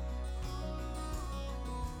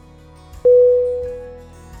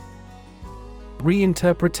 Reinterpretation.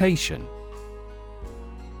 Reinterpretation.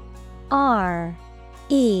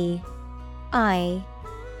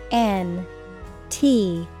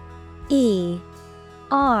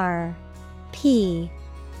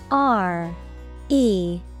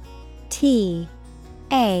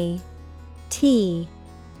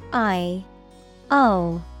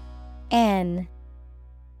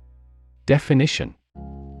 Definition.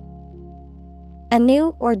 A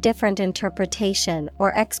new or different interpretation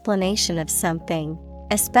or explanation of something,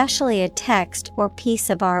 especially a text or piece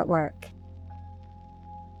of artwork.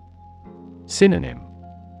 Synonym.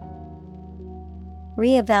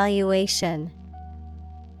 Reevaluation,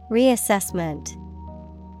 reassessment,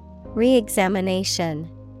 reexamination.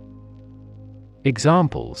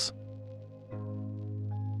 Examples.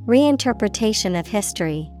 Reinterpretation of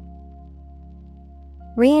history.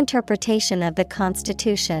 Reinterpretation of the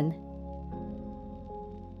Constitution.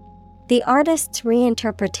 The artist's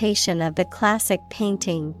reinterpretation of the classic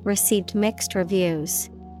painting received mixed reviews.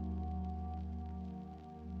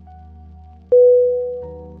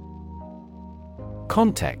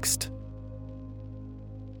 Context.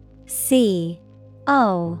 CONTEXT.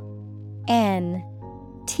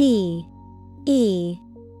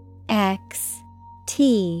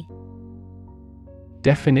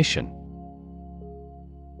 Definition.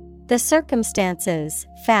 The circumstances,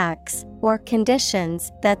 facts, or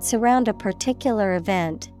conditions that surround a particular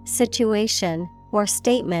event, situation, or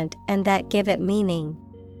statement and that give it meaning.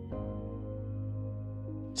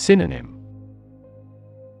 Synonym.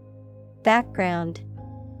 Background,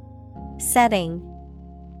 setting,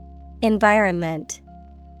 environment.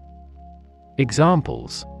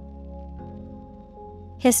 Examples.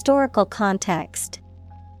 Historical context,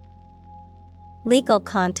 legal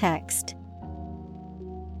context.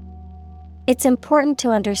 It's important to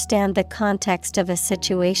understand the context of a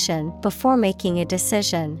situation before making a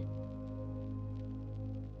decision.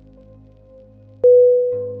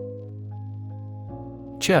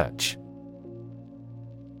 Church.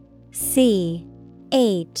 C-H-U-R-C-H.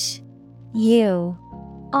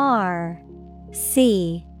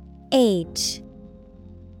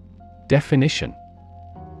 Definition.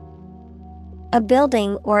 A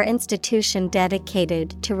building or institution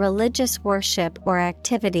dedicated to religious worship or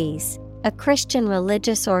activities, a Christian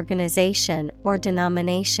religious organization or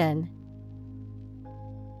denomination.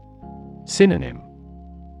 Synonym.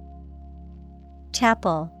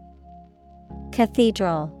 Chapel,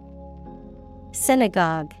 cathedral,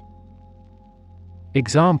 synagogue.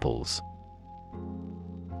 Examples.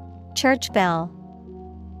 Church bell,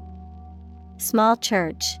 small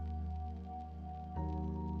church.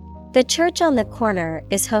 The church on the corner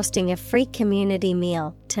is hosting a free community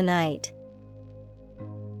meal tonight.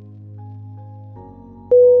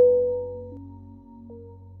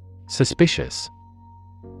 Suspicious.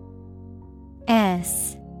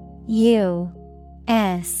 S-U-S-P-I-C-I-O-U-S.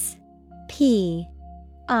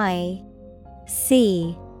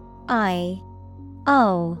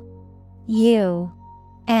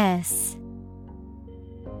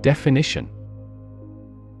 Definition.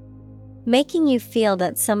 Making you feel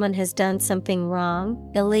that someone has done something wrong,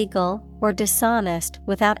 illegal, or dishonest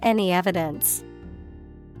without any evidence.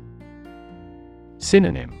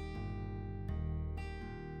 Synonym.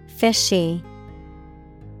 Fishy,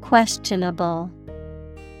 questionable,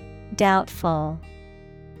 doubtful.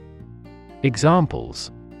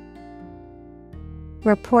 Examples.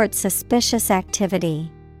 Report suspicious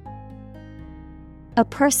activity. A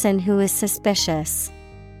person who is suspicious.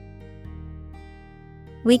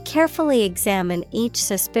 We carefully examine each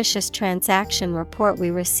suspicious transaction report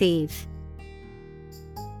we receive.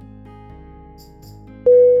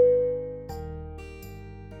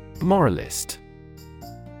 Moralist.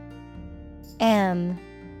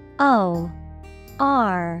 M-O-R-A-L-I-S-T.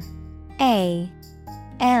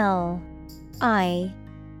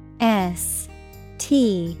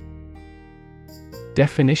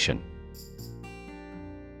 Definition.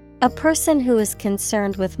 A person who is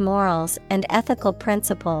concerned with morals and ethical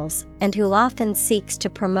principles and who often seeks to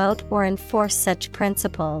promote or enforce such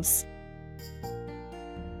principles.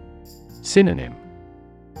 Synonym.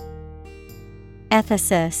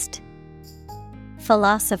 Ethicist,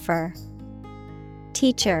 philosopher,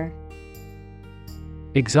 teacher.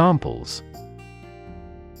 Examples.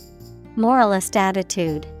 Moralist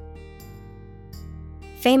attitude.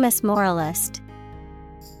 Famous moralist.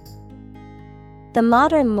 The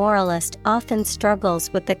modern moralist often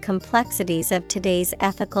struggles with the complexities of today's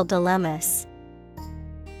ethical dilemmas.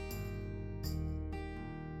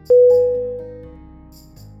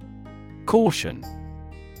 Caution.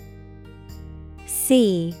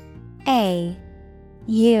 C-A-U-T-I-O-N.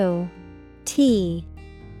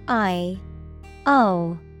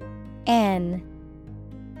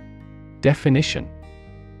 Definition.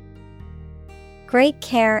 Great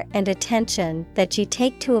care and attention that you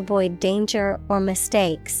take to avoid danger or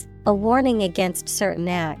mistakes, a warning against certain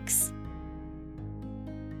acts.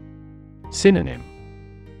 Synonym.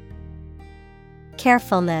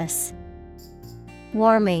 Carefulness,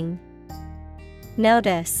 warming,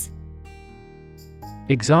 notice.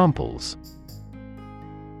 Examples.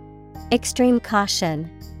 Extreme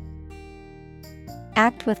caution.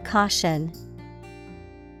 Act with caution.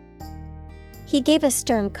 He gave a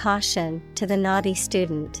stern caution to the naughty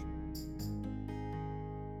student.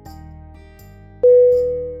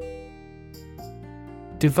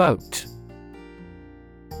 Devote.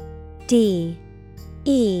 D-E-V-O-T-E.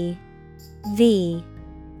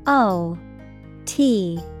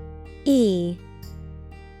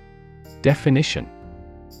 Definition.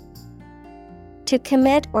 To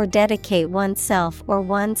commit or dedicate oneself or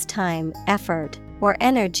one's time, effort, or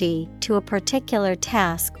energy to a particular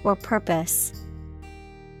task or purpose.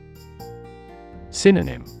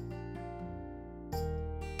 Synonym.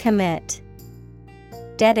 Commit,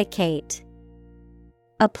 dedicate,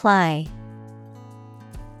 apply.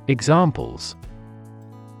 Examples.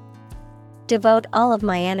 Devote all of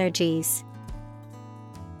my energies.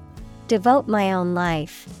 devote my own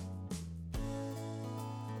life.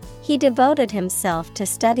 He devoted himself to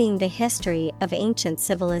studying the history of ancient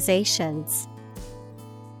civilizations.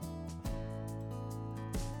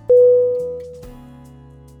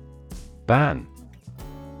 Ban.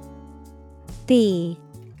 B-A-N.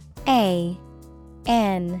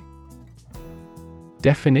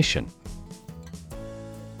 Definition: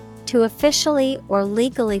 To officially or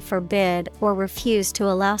legally forbid or refuse to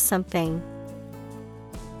allow something.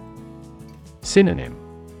 Synonym: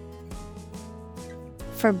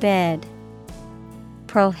 Forbid,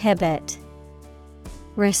 prohibit,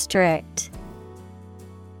 restrict.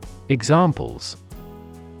 Examples: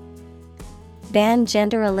 Ban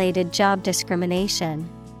gender-related job discrimination.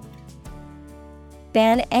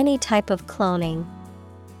 Ban any type of cloning.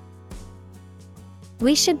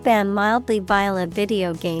 We should ban mildly violent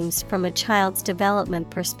video games from a child's development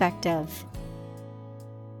perspective.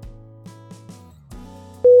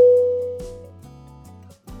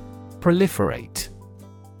 Proliferate.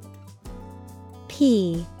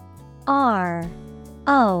 Proliferate.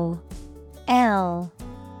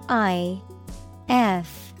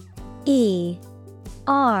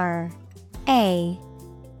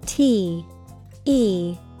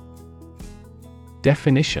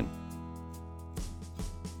 Definition: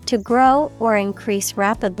 To grow or increase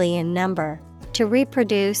rapidly in number, to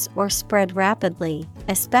reproduce or spread rapidly,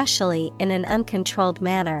 especially in an uncontrolled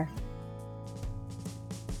manner.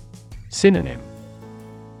 Synonym: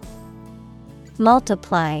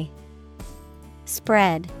 Multiply,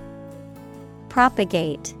 spread,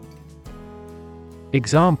 propagate.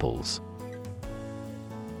 Examples: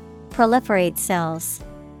 Proliferate cells.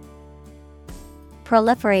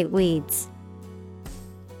 Proliferate weeds.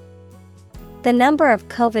 The number of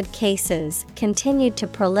COVID cases continued to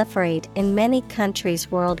proliferate in many countries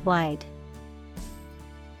worldwide.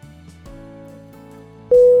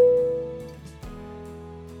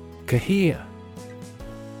 Cohere.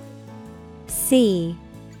 C-O-H-E-R-E.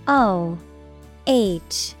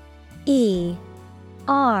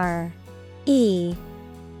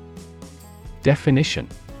 Definition: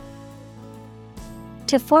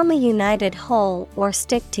 To form a united whole or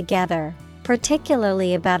stick together,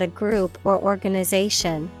 particularly about a group or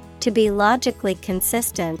organization, to be logically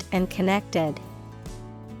consistent and connected.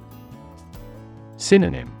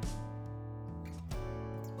 Synonym: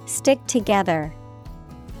 Stick together,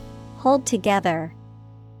 hold together.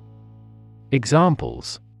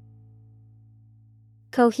 Examples: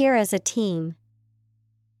 Cohere as a team.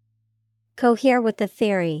 Cohere with the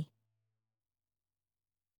theory.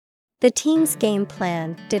 The team's game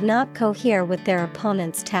plan did not cohere with their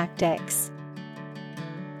opponent's tactics.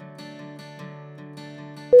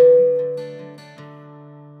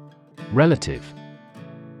 Relative.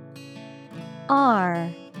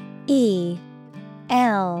 R-E-L-A-T-I-V-E.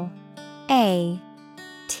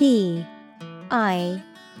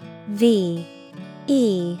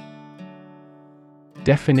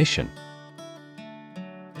 Definition: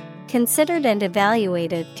 Considered and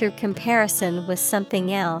evaluated through comparison with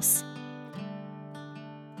something else.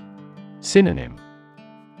 Synonym: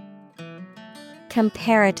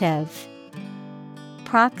 Comparative,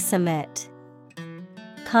 proximate,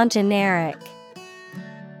 congeneric.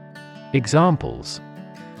 Examples: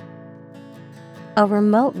 A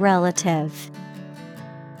remote relative.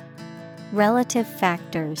 Relative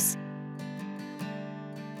factors.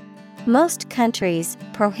 Most countries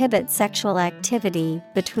prohibit sexual activity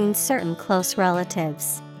between certain close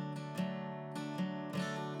relatives.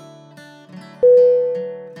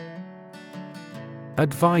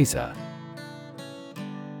 Advisor.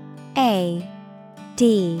 A-D-V-I-S-E-R.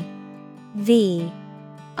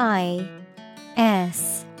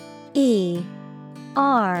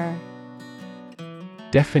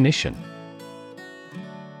 Definition: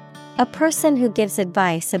 A person who gives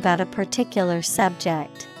advice about a particular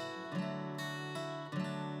subject.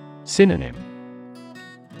 Synonym: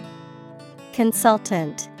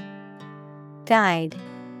 Consultant, guide,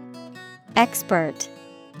 expert.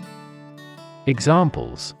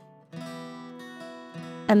 Examples: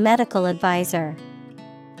 A medical advisor.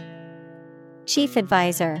 Chief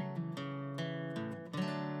advisor.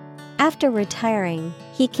 After retiring,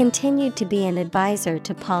 he continued to be an advisor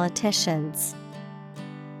to politicians.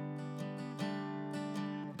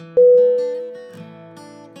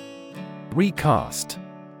 Recast.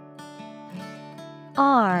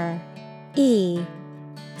 R-E-C-A-S-T.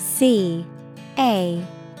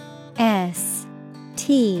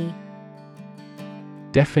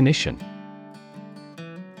 Definition: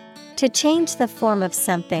 To change the form of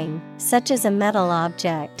something, such as a metal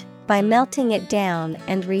object, by melting it down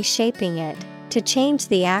and reshaping it, To change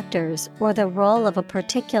the actors or the role of a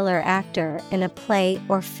particular actor in a play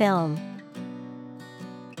or film.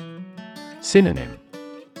 Synonym: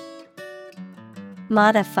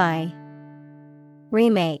 Modify,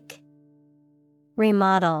 remake,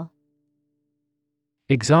 remodel.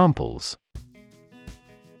 Examples: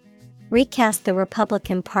 Recast the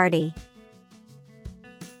Republican Party.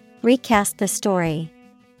 Recast the story.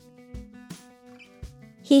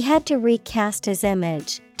 He had to recast his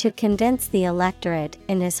image to convince the electorate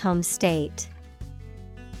in his home state.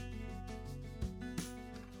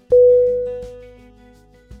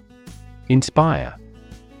 Inspire.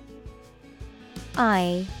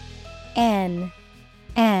 INSPIRE.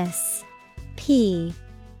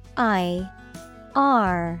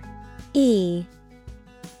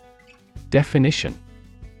 Definition: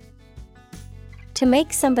 To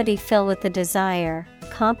make somebody feel with a desire,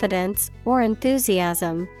 confidence, or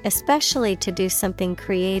enthusiasm, especially to do something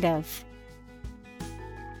creative.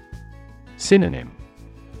 Synonym: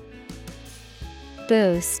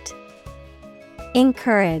 Boost,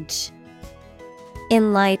 encourage,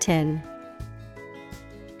 enlighten.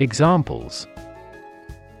 Examples: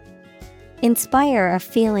 Inspire a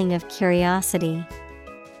feeling of curiosity.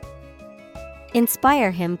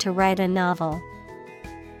 Inspire him to write a novel.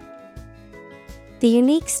 The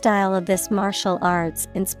unique style of this martial arts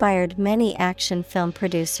inspired many action film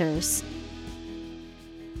producers.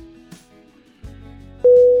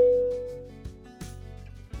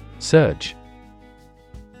 Surge.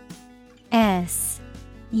 SURGE.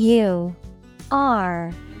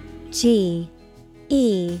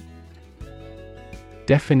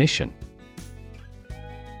 Definition: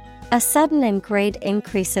 A sudden and great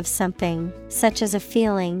increase of something, such as a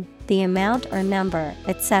feeling, the amount or number,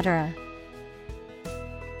 etc.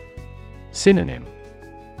 Synonym: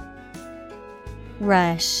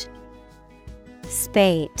 Rush,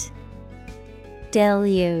 spate,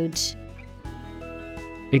 deluge.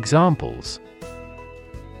 Examples: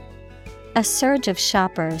 A surge of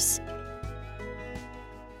shoppers.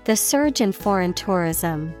 The surge in foreign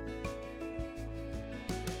tourism.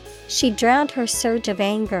 She drowned her surge of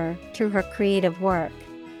anger through her creative work.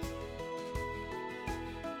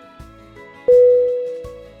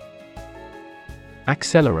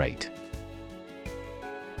 Accelerate.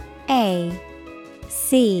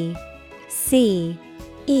 ACCELRATE.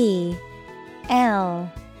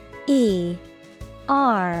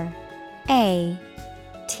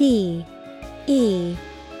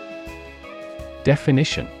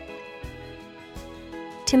 Definition: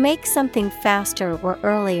 To make something faster or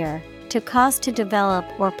earlier, to cause to develop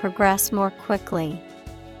or progress more quickly.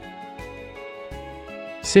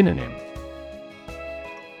 Synonym: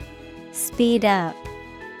 Speed up,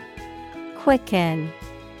 quicken,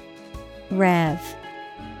 rev.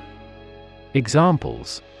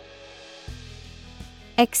 Examples: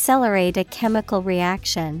 Accelerate a chemical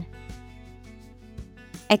reaction.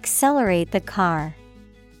 Accelerate the car.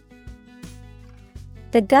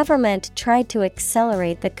 The government tried to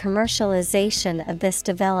accelerate the commercialization of this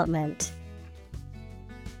development.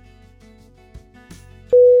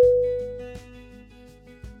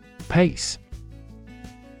 Pace.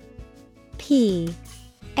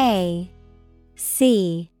 PACE.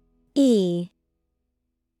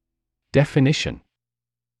 Definition: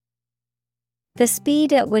 The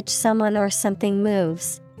speed at which someone or something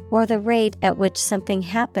moves, or the rate at which something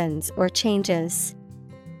happens or changes.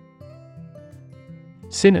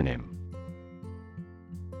 Synonym: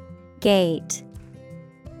 Gait,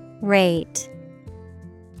 rate,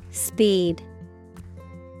 speed.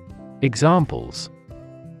 Examples: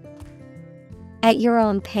 At your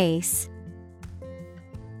own pace.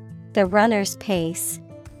 The runner's pace.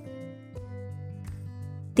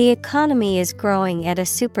 The economy is growing at a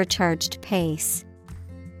supercharged pace.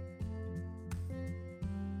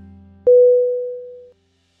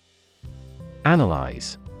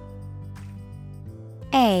 Analyze.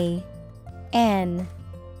 ANALYZE.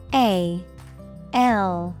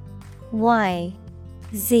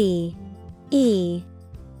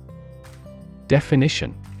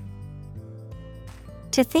 Definition: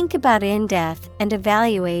 To think about in depth and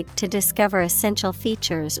evaluate to discover essential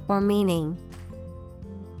features or meaning.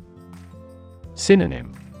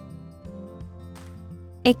 Synonym: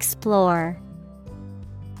 Explore,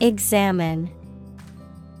 examine,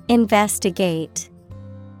 investigate.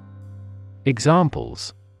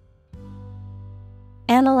 Examples: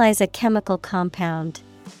 Analyze a chemical compound.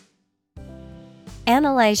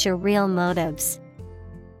 Analyze your real motives.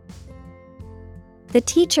 The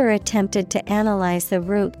teacher attempted to analyze the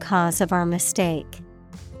root cause of our mistake.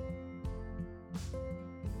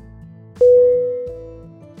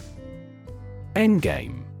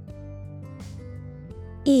 Endgame.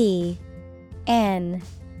 E N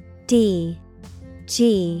D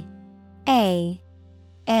G A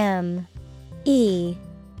M E.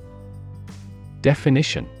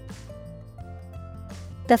 Definition: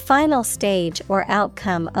 the final stage or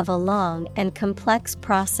outcome of a long and complex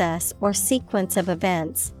process or sequence of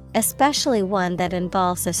events, especially one that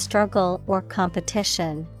involves a struggle or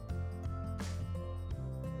competition.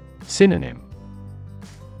 Synonym: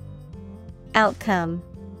 Outcome,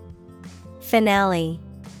 finale,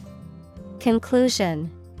 conclusion.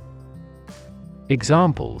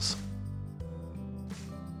 Examples: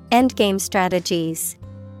 Endgame strategies.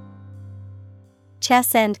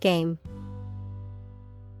 Chess endgame.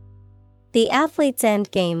 The athlete's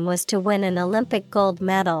endgame was to win an Olympic gold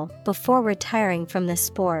medal before retiring from the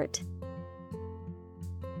sport.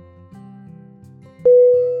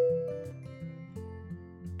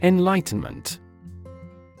 Enlightenment.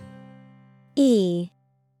 E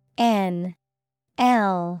N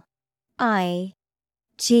L I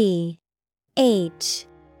G H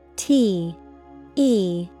T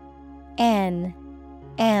E N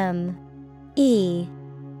M E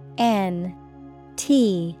N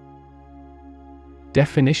T.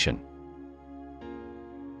 Definition: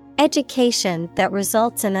 education that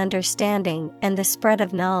results in understanding and the spread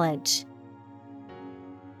of knowledge.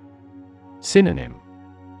 Synonym: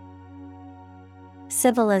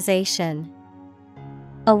 Civilization,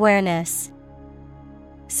 awareness,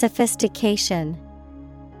 sophistication.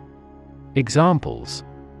 Examples: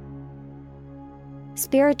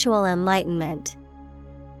 spiritual enlightenment,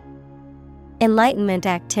 enlightenment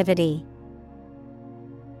activity.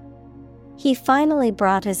 He finally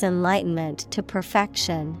brought his enlightenment to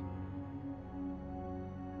perfection.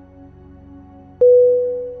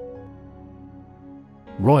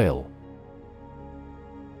 Royal.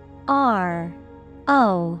 R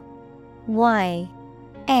O Y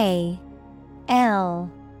A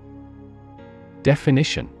L.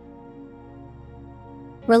 Definition: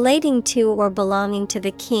 relating to or belonging to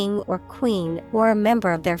the king or queen or a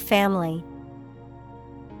member of their family.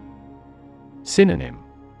 Synonym: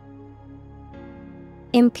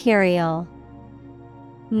 imperial,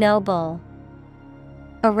 noble,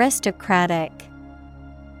 aristocratic.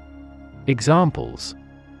 Examples: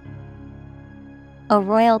 a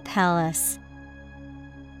royal palace,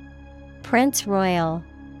 Prince Royal.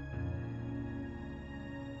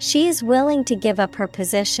 She is willing to give up her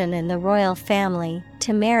position in the royal family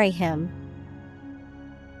to marry him.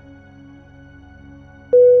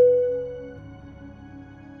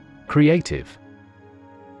 Creative.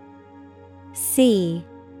 C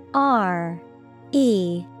R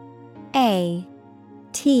E A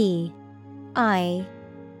T I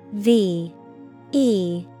V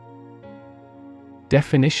E.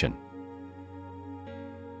 Definition: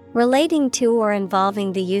 relating to or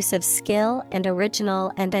involving the use of skill and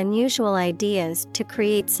original and unusual ideas to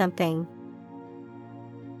create something.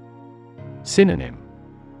 Synonym: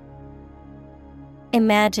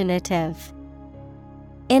 imaginative,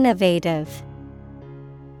 innovative,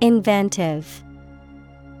 inventive.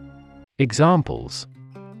 Examples: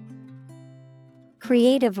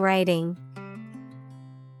 creative writing,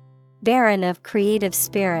 barren of creative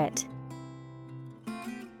spirit.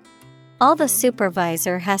 All the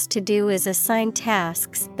supervisor has to do is assign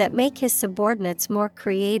tasks that make his subordinates more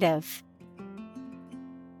creative.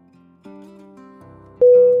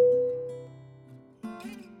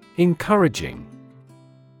 Encouraging.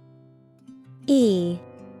 E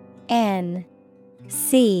N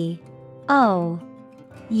C O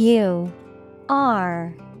U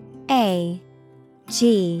R A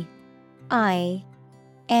G I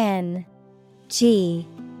N G.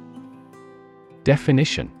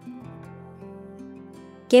 Definition: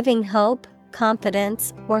 giving hope,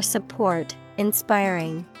 confidence, or support,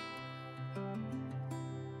 inspiring.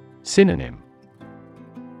 Synonym: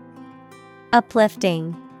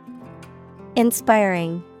 uplifting,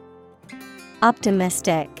 inspiring,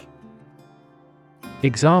 optimistic.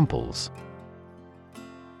 Examples: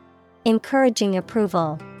 encouraging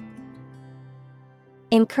approval,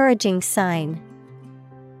 encouraging sign.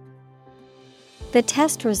 The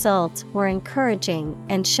test results were encouraging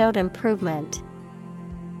and showed improvement.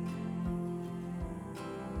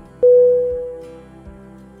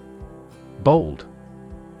 Bold.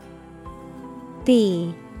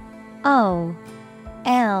 B O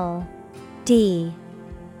L D.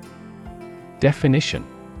 Definition: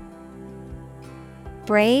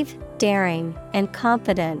 brave, daring, and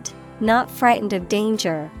confident, not frightened of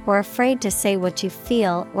danger or afraid to say what you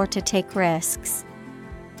feel or to take risks.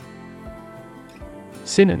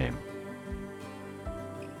 Synonym: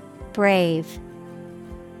 brave,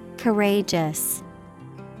 courageous,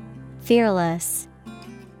 fearless.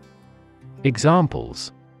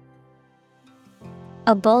 Examples: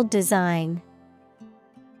 A bold design.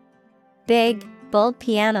 Big, bold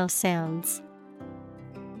piano sounds.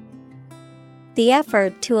 The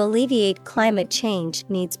effort to alleviate climate change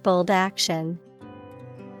needs bold action.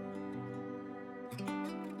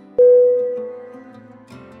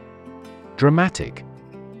 Dramatic.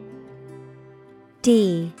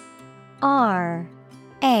 D R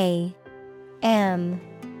A M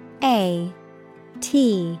A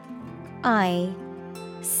T I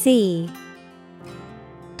C.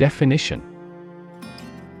 Definition: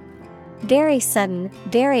 Very sudden,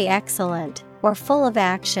 very excellent, or full of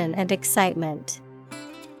action and excitement.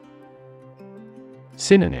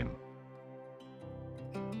 Synonym: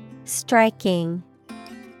 Striking,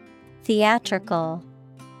 theatrical,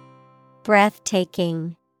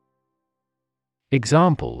 breathtaking.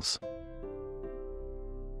 Examples: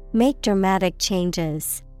 Make dramatic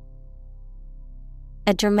changes.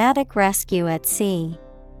 A dramatic rescue at sea.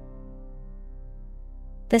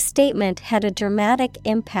 The statement had a dramatic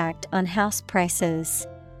impact on house prices.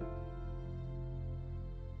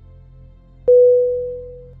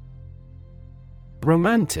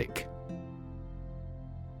 Romantic.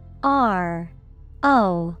 R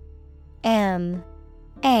O M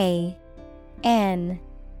A N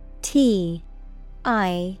T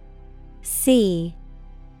I C.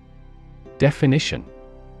 Definition: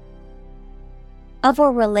 Of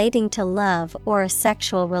or relating to love or a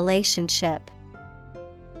sexual relationship.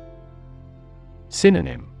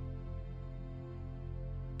 Synonym: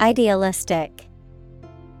 Idealistic,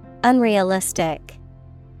 unrealistic,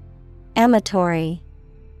 amatory.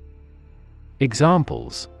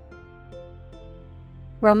 Examples: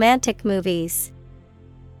 Romantic movies.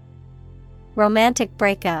 Romantic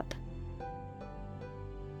breakup.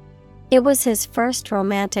 It was his first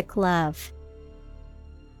romantic love.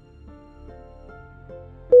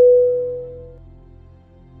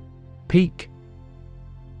 Peak.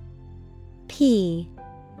 P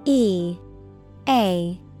E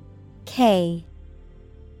A K.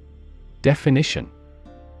 Definition: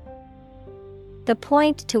 The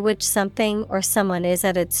point to which something or someone is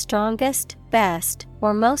at its strongest, best,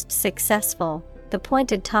 or most successful, the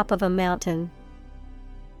pointed top of a mountain.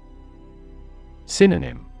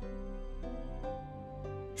 Synonym: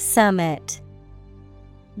 Summit,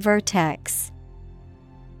 vertex,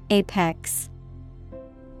 apex.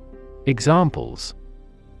 Examples: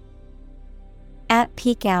 At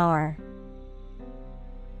peak hour.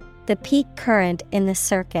 The peak current in the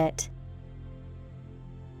circuit.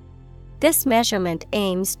 This measurement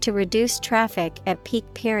aims to reduce traffic at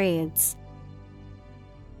peak periods.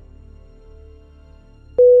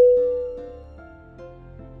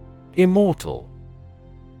 Immortal.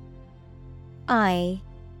 I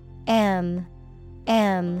M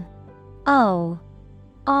M O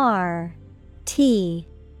R T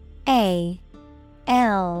A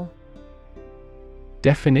L.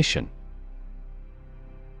 Definition: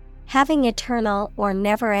 Having eternal or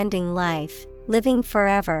never-ending life, living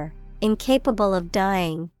forever, incapable of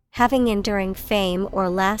dying, having enduring fame or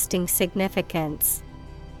lasting significance.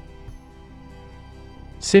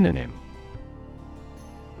 Synonym: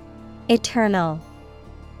 Eternal,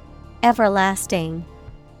 everlasting,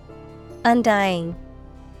 undying.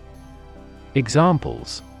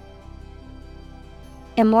 Examples: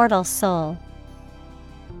 Immortal soul,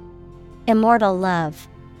 immortal love.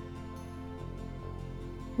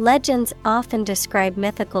 Legends often describe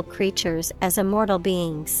mythical creatures as immortal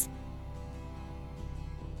beings.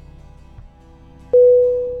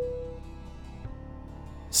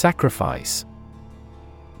 Sacrifice.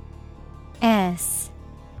 S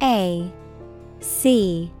A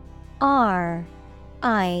C R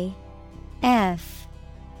I F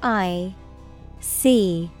I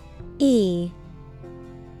C E.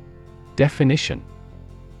 Definition: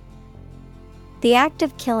 The act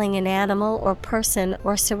of killing an animal or person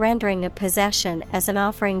or surrendering a possession as an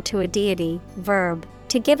offering to a deity. Verb: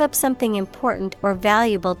 to give up something important or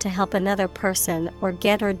valuable to help another person or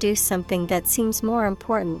get or do something that seems more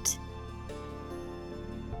important.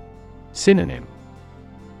 Synonym: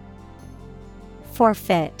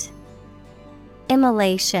 Forfeit,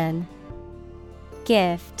 immolation,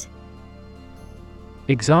 gift.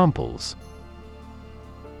 Examples: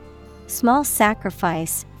 Small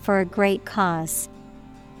sacrifice for a great cause.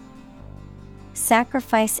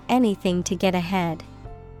 Sacrifice anything to get ahead.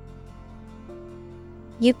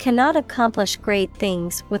 You cannot accomplish great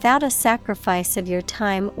things without a sacrifice of your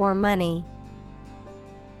time or money.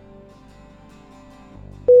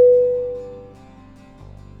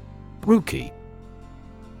 Rookie.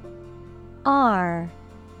 R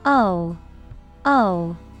O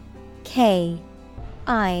O K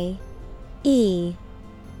I E.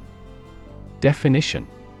 Definition: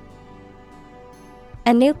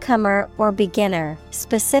 A newcomer or beginner,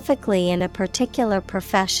 specifically in a particular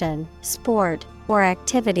profession, sport, or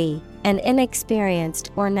activity, an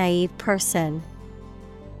inexperienced or naive person.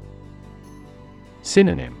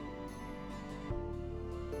 Synonym: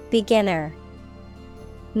 Beginner,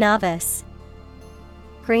 novice,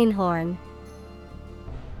 greenhorn.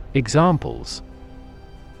 Examples: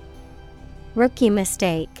 Rookie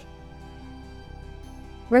mistake,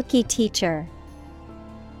 rookie teacher.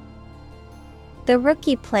 The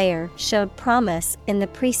rookie player showed promise in the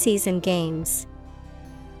preseason games.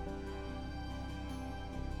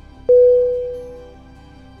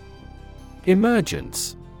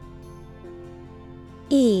 Emergence.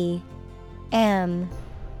 E. M.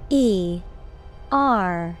 E.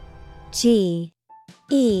 R. G.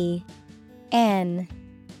 E. N.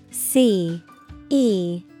 C.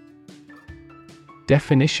 E.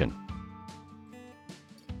 Definition: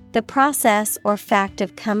 The process or fact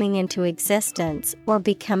of coming into existence or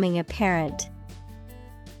becoming apparent.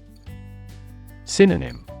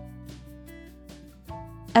 Synonym: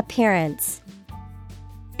 Appearance,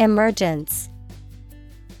 emergence,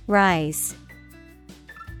 rise.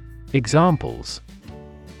 Examples: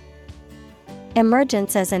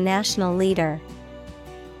 Emergence as a national leader.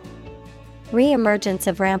 Re-emergence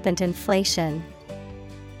of rampant inflation.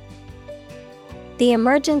 The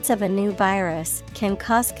emergence of a new virus can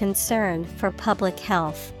cause concern for public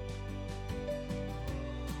health.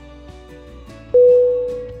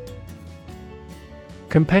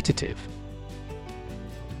 Competitive.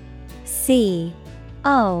 C.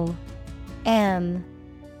 O. M.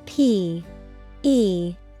 P.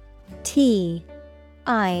 E. T.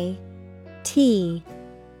 I. T.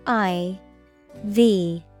 I.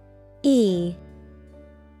 V. E.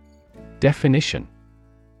 Definition: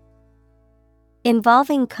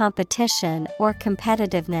 Involving competition or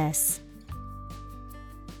competitiveness.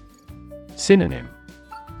 Synonym: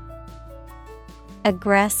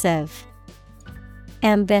 Aggressive,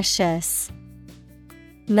 ambitious,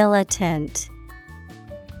 militant.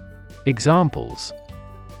 Examples: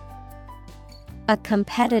 A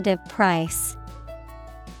competitive price.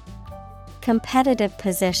 Competitive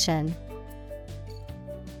position.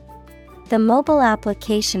 The mobile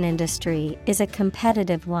application industry is a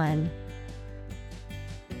competitive one.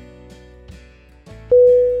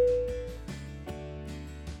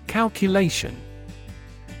 Calculation.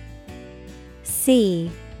 C.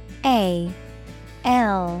 A.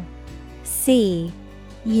 L. C.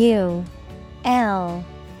 U. L.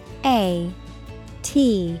 A.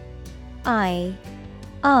 T. I.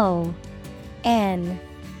 O. N.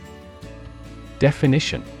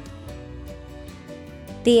 Definition: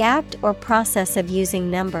 The act or process of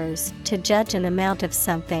using numbers to judge an amount of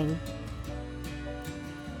something.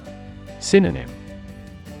 Synonym: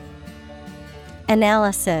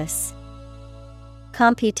 Analysis,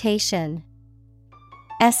 computation,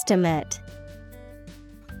 estimate.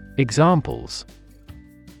 Examples: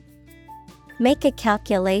 Make a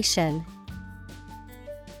calculation.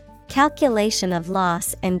 Calculation of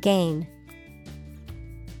loss and gain.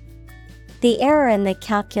 The error in the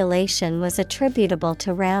calculation was attributable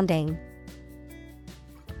to rounding.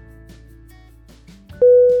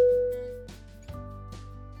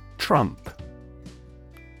 Trump.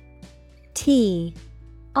 T.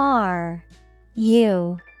 R.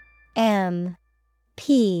 U. M.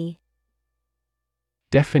 P.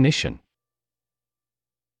 Definition: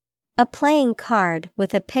 A playing card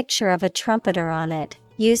with a picture of a trumpeter on it,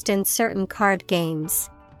 used in certain card games.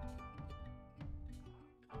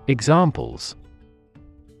 Examples: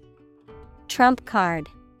 Trump card.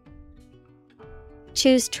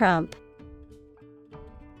 Choose trump.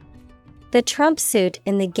 The trump suit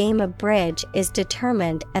in the game of bridge is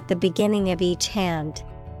determined at the beginning of each hand.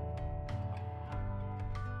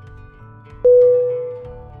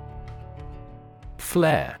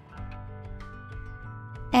 Flare.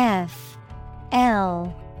 F.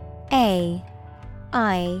 L. A.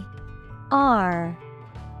 I. R.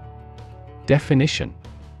 Definition: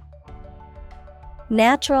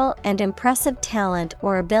 Natural and impressive talent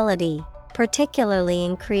or ability, particularly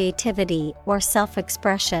in creativity or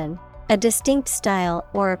self-expression, a distinct style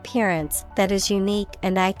or appearance that is unique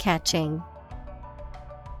and eye-catching.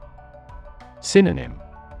 Synonym: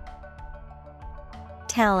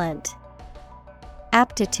 Talent,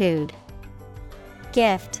 aptitude,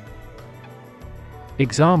 gift.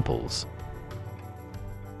 Examples: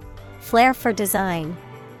 Flair for design.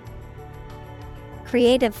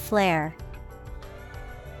 Creative flair.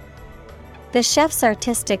 The chef's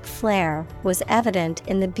artistic flair was evident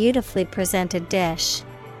in the beautifully presented dish.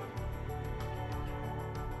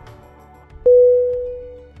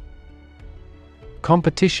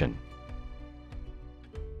 Competition.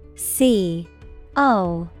 Competition.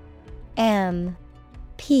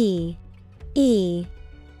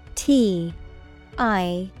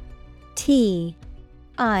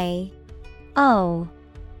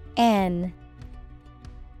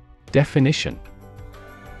 Definition.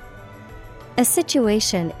 A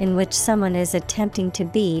situation in which someone is attempting to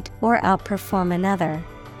beat or outperform another.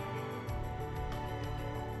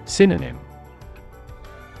 Synonym.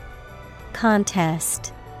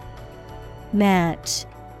 Contest, match,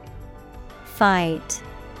 fight.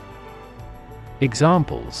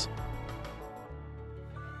 Examples.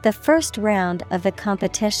 The first round of the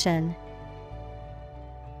competition.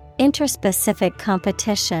 Interspecific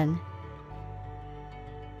competition.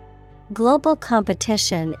 Global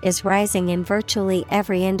competition is rising in virtually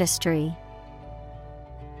every industry.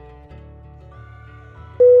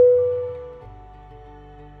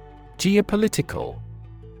 Geopolitical.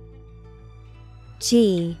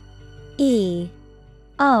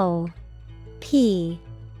 Geopolitical.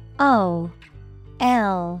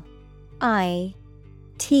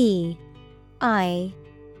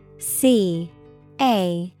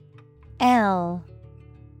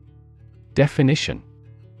 Definition.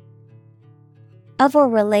 Of or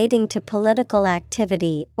relating to political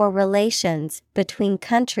activity or relations between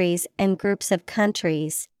countries and groups of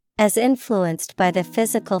countries, as influenced by the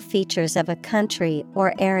physical features of a country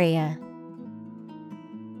or area.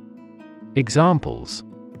 Examples.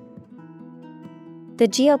 The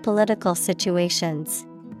geopolitical situations.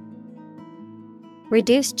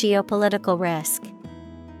 Reduce geopolitical risk.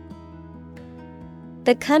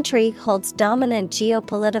 The country holds dominant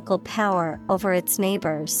geopolitical power over its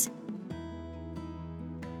neighbors.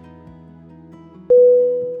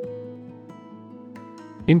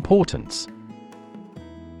 Importance.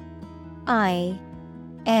 IMportance.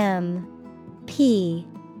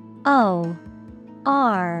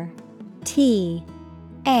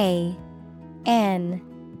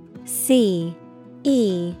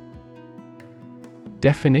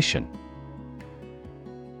 Definition.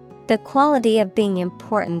 The quality of being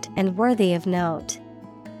important and worthy of note.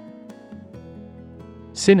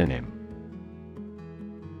 Synonym.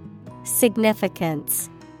 Significance,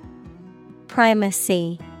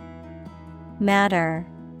 primacy, matter.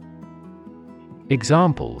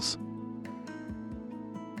 Examples.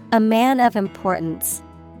 A man of importance.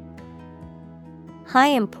 High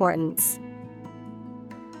importance.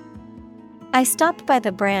 I stopped by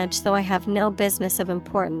the branch though I have no business of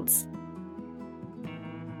importance.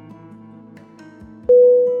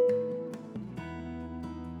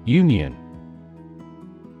 Union.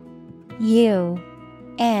 UNION.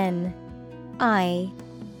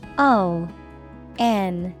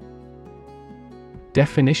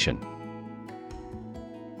 Definition.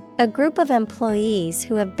 A group of employees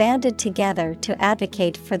who have banded together to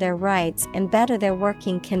advocate for their rights and better their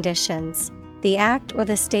working conditions. The act or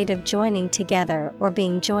the state of joining together or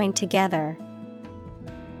being joined together.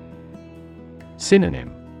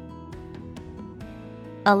 Synonym.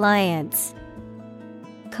 Alliance,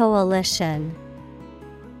 coalition,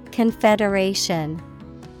 confederation.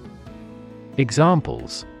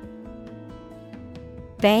 Examples.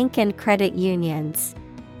 Bank and credit unions.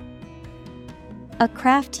 A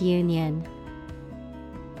craft union.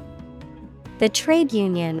 The trade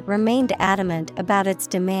union remained adamant about its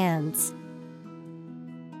demands.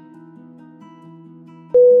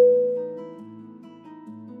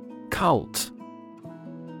 Cult.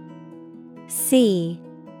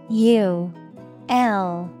 CULT.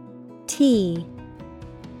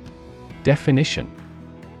 Definition.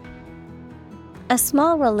 A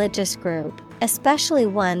small religious group, especially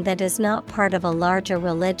one that is not part of a larger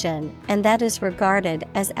religion and that is regarded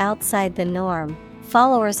as outside the norm,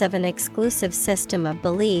 followers of an exclusive system of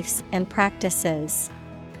beliefs and practices.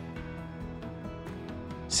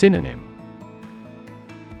 Synonym.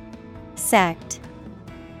 Sect,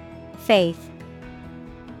 faith,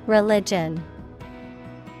 religion.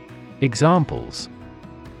 Examples.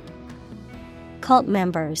 Cult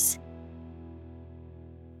members.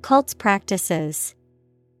 Cult's practices.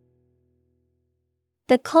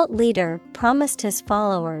 The cult leader promised his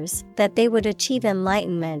followers that they would achieve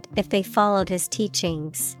enlightenment if they followed his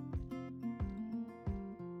teachings.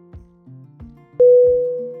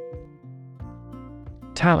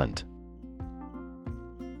 Talent.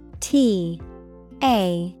 TALENT.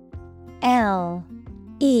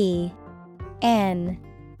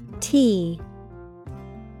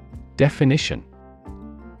 Definition.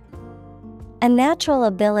 A natural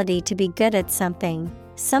ability to be good at something.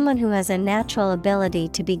 Someone who has a natural ability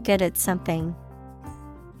to be good at something.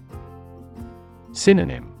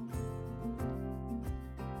 Synonym.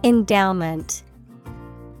 Endowment,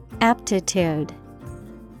 aptitude,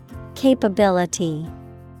 capability.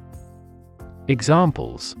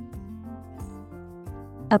 Examples: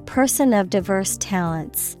 A person of diverse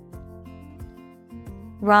talents.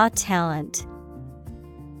 Raw talent.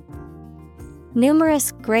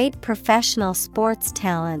 Numerous great professional sports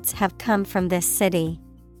talents have come from this city.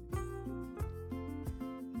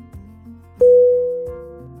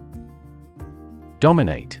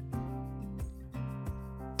 Dominate.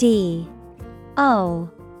 D-O-M-I-N-A-T-E.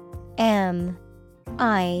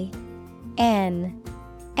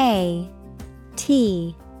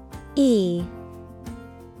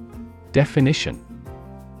 Definition: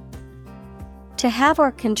 To have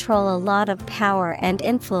or control a lot of power and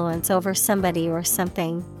influence over somebody or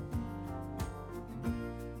something.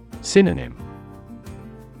 Synonym: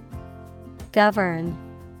 Govern,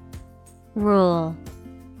 rule,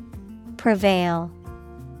 prevail.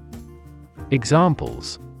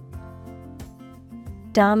 Examples: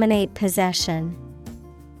 Dominate possession.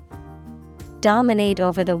 Dominate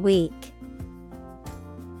over the weak.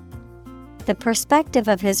 The perspective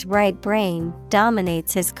of his right brain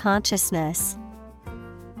dominates his consciousness.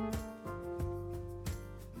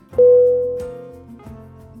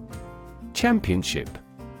 Championship.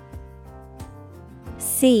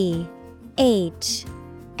 CHAMPIONship.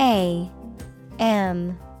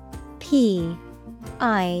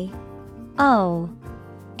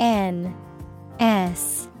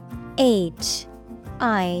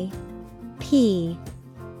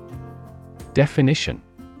 Definition: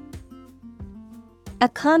 A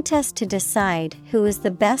contest to decide who is the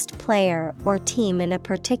best player or team in a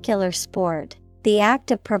particular sport, the act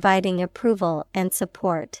of providing approval and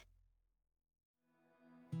support.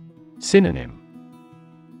 Synonym: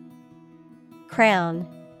 Crown,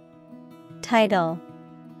 title,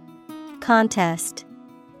 contest.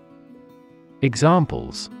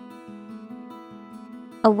 Examples: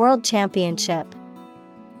 A world championship.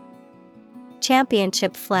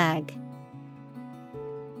 Championship flag.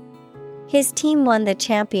 His team won the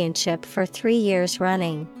championship for 3 years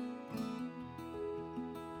running.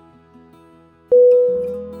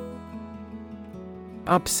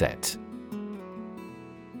 Upset.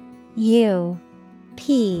 U-P-S-E-T.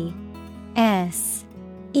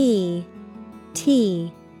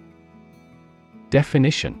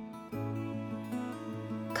 Definition: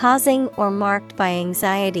 Causing or marked by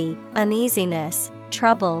anxiety, uneasiness,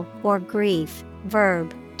 trouble, or grief.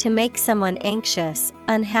 Verb, to make someone anxious,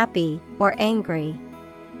 unhappy, or angry.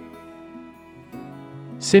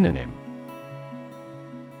 Synonym: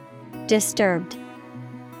 Disturbed,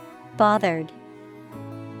 bothered,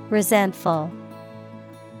 resentful.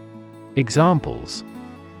 Examples: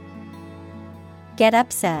 Get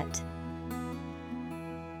upset.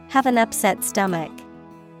 Have an upset stomach.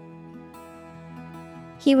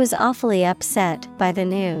 He was awfully upset by the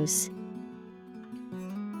news.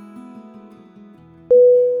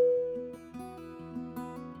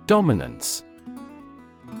 Dominance.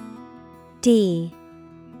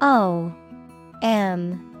 D-O-M-I-N-A-N-C-E.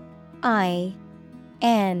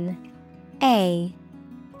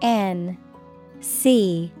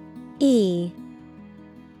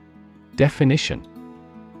 Definition: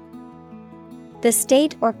 The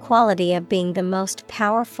state or quality of being the most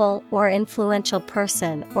powerful or influential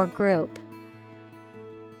person or group.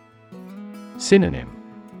 Synonym: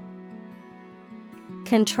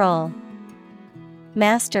 Control,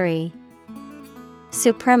 mastery,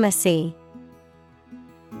 supremacy.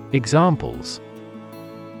 Examples: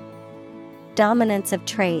 Dominance of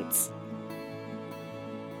traits.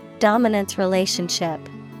 Dominance relationship.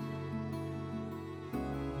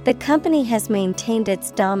 The company has maintained its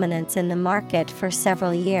dominance in the market for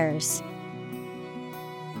several years.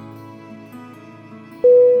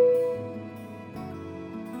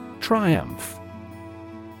 Triumph.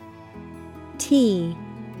 T-R-I-U-M-P-H.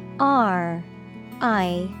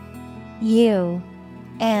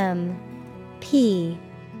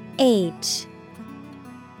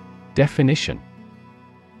 Definition: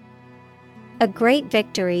 A great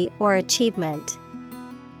victory or achievement.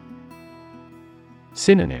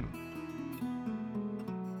 Synonym: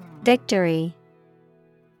 Victory,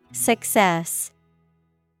 success,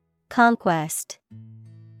 conquest.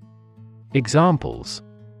 Examples: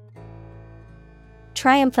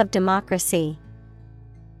 Triumph of democracy.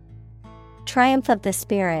 Triumph of the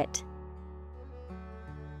spirit.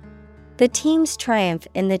 The team's triumph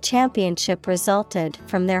in the championship resulted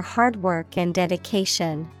from their hard work and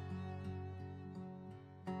dedication.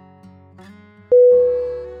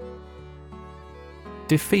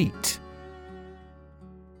 Defeat.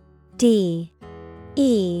 D-E-F-E-A-T.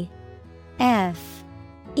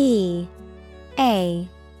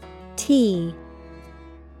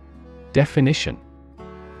 Definition: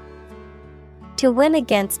 to win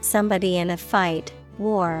against somebody in a fight,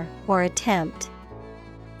 war, or attempt.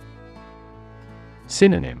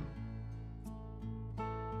 Synonym: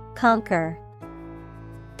 Conquer,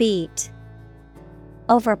 beat,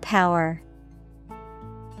 overpower.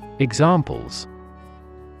 Examples: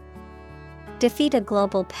 Defeat a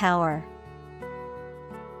global power.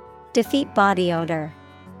 Defeat body odor.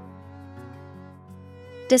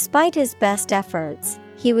 Despite his best efforts,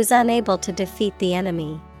 he was unable to defeat the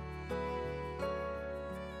enemy.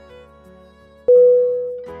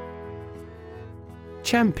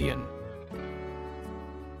 Champion.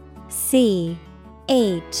 CHAMPION.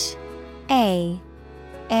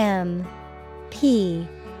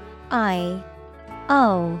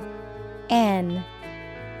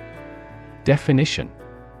 Definition: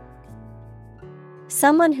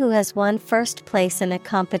 someone who has won first place in a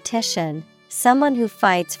competition, someone who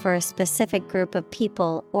fights for a specific group of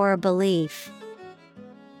people or a belief.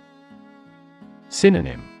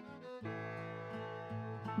 Synonym: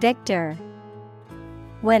 Victor,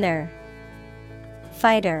 winner,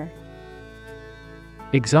 fighter.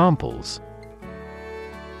 Examples: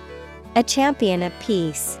 a champion of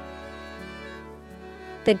peace.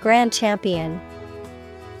 The grand champion.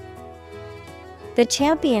 The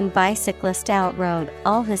champion bicyclist outrode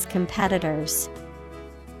all his competitors.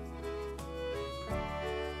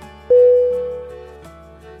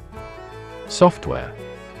 Software.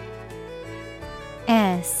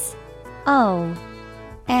 SOFTWARE.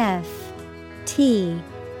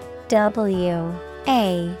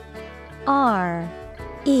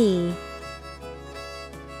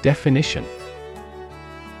 Definition: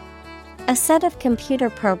 a set of computer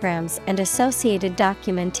programs and associated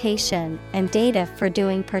documentation and data for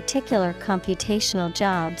doing particular computational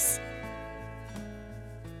jobs.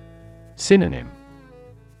 Synonym: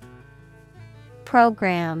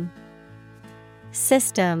 program,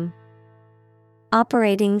 system,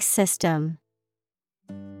 operating system.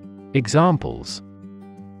 Examples: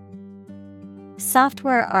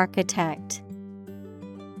 software architect.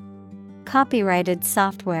 Copyrighted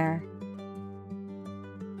software.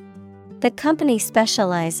 The company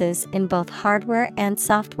specializes in both hardware and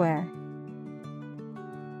software.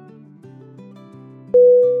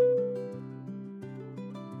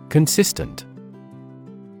 Consistent.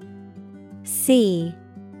 CONSISTENT.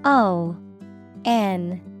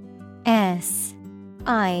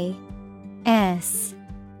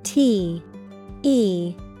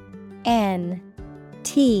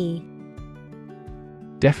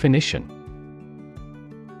 Definition: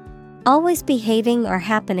 always behaving or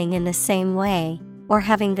happening in the same way, or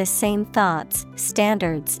having the same thoughts,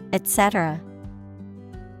 standards, etc.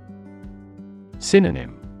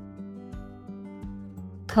 Synonym: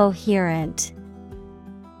 coherent,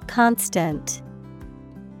 constant,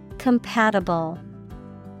 compatible.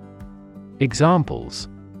 Examples: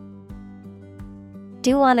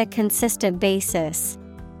 do on a consistent basis.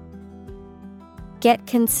 Get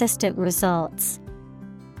consistent results.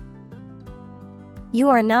 You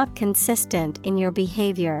are not consistent in your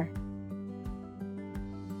behavior.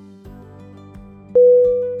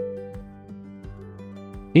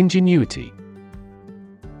 Ingenuity.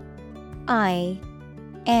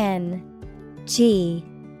 INGENUITY.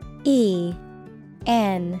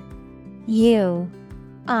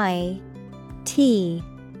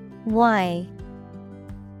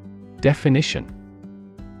 Definition: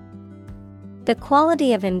 the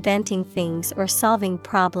quality of inventing things or solving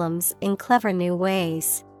problems in clever new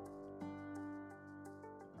ways.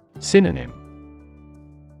 Synonym: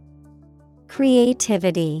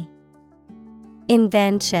 creativity,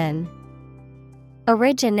 invention,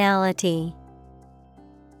 originality.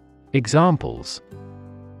 Examples: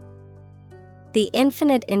 the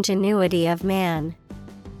infinite ingenuity of man.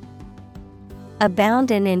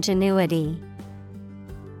 Abound in ingenuity.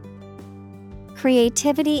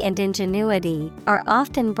 Creativity and ingenuity are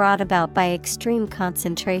often brought about by extreme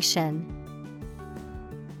concentration.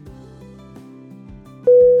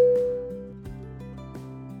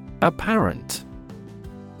 Apparent.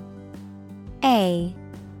 APPARENT.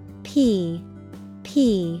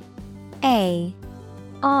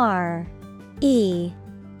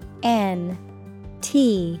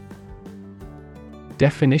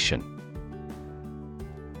 Definition: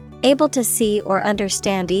 able to see or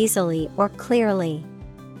understand easily or clearly.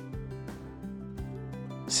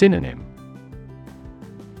 Synonym: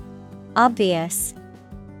 obvious,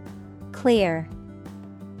 clear,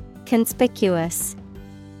 conspicuous.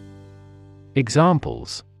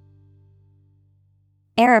 Examples: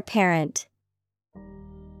 heir apparent.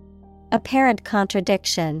 Apparent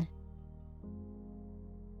contradiction.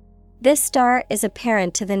 This star is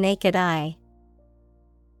apparent to the naked eye.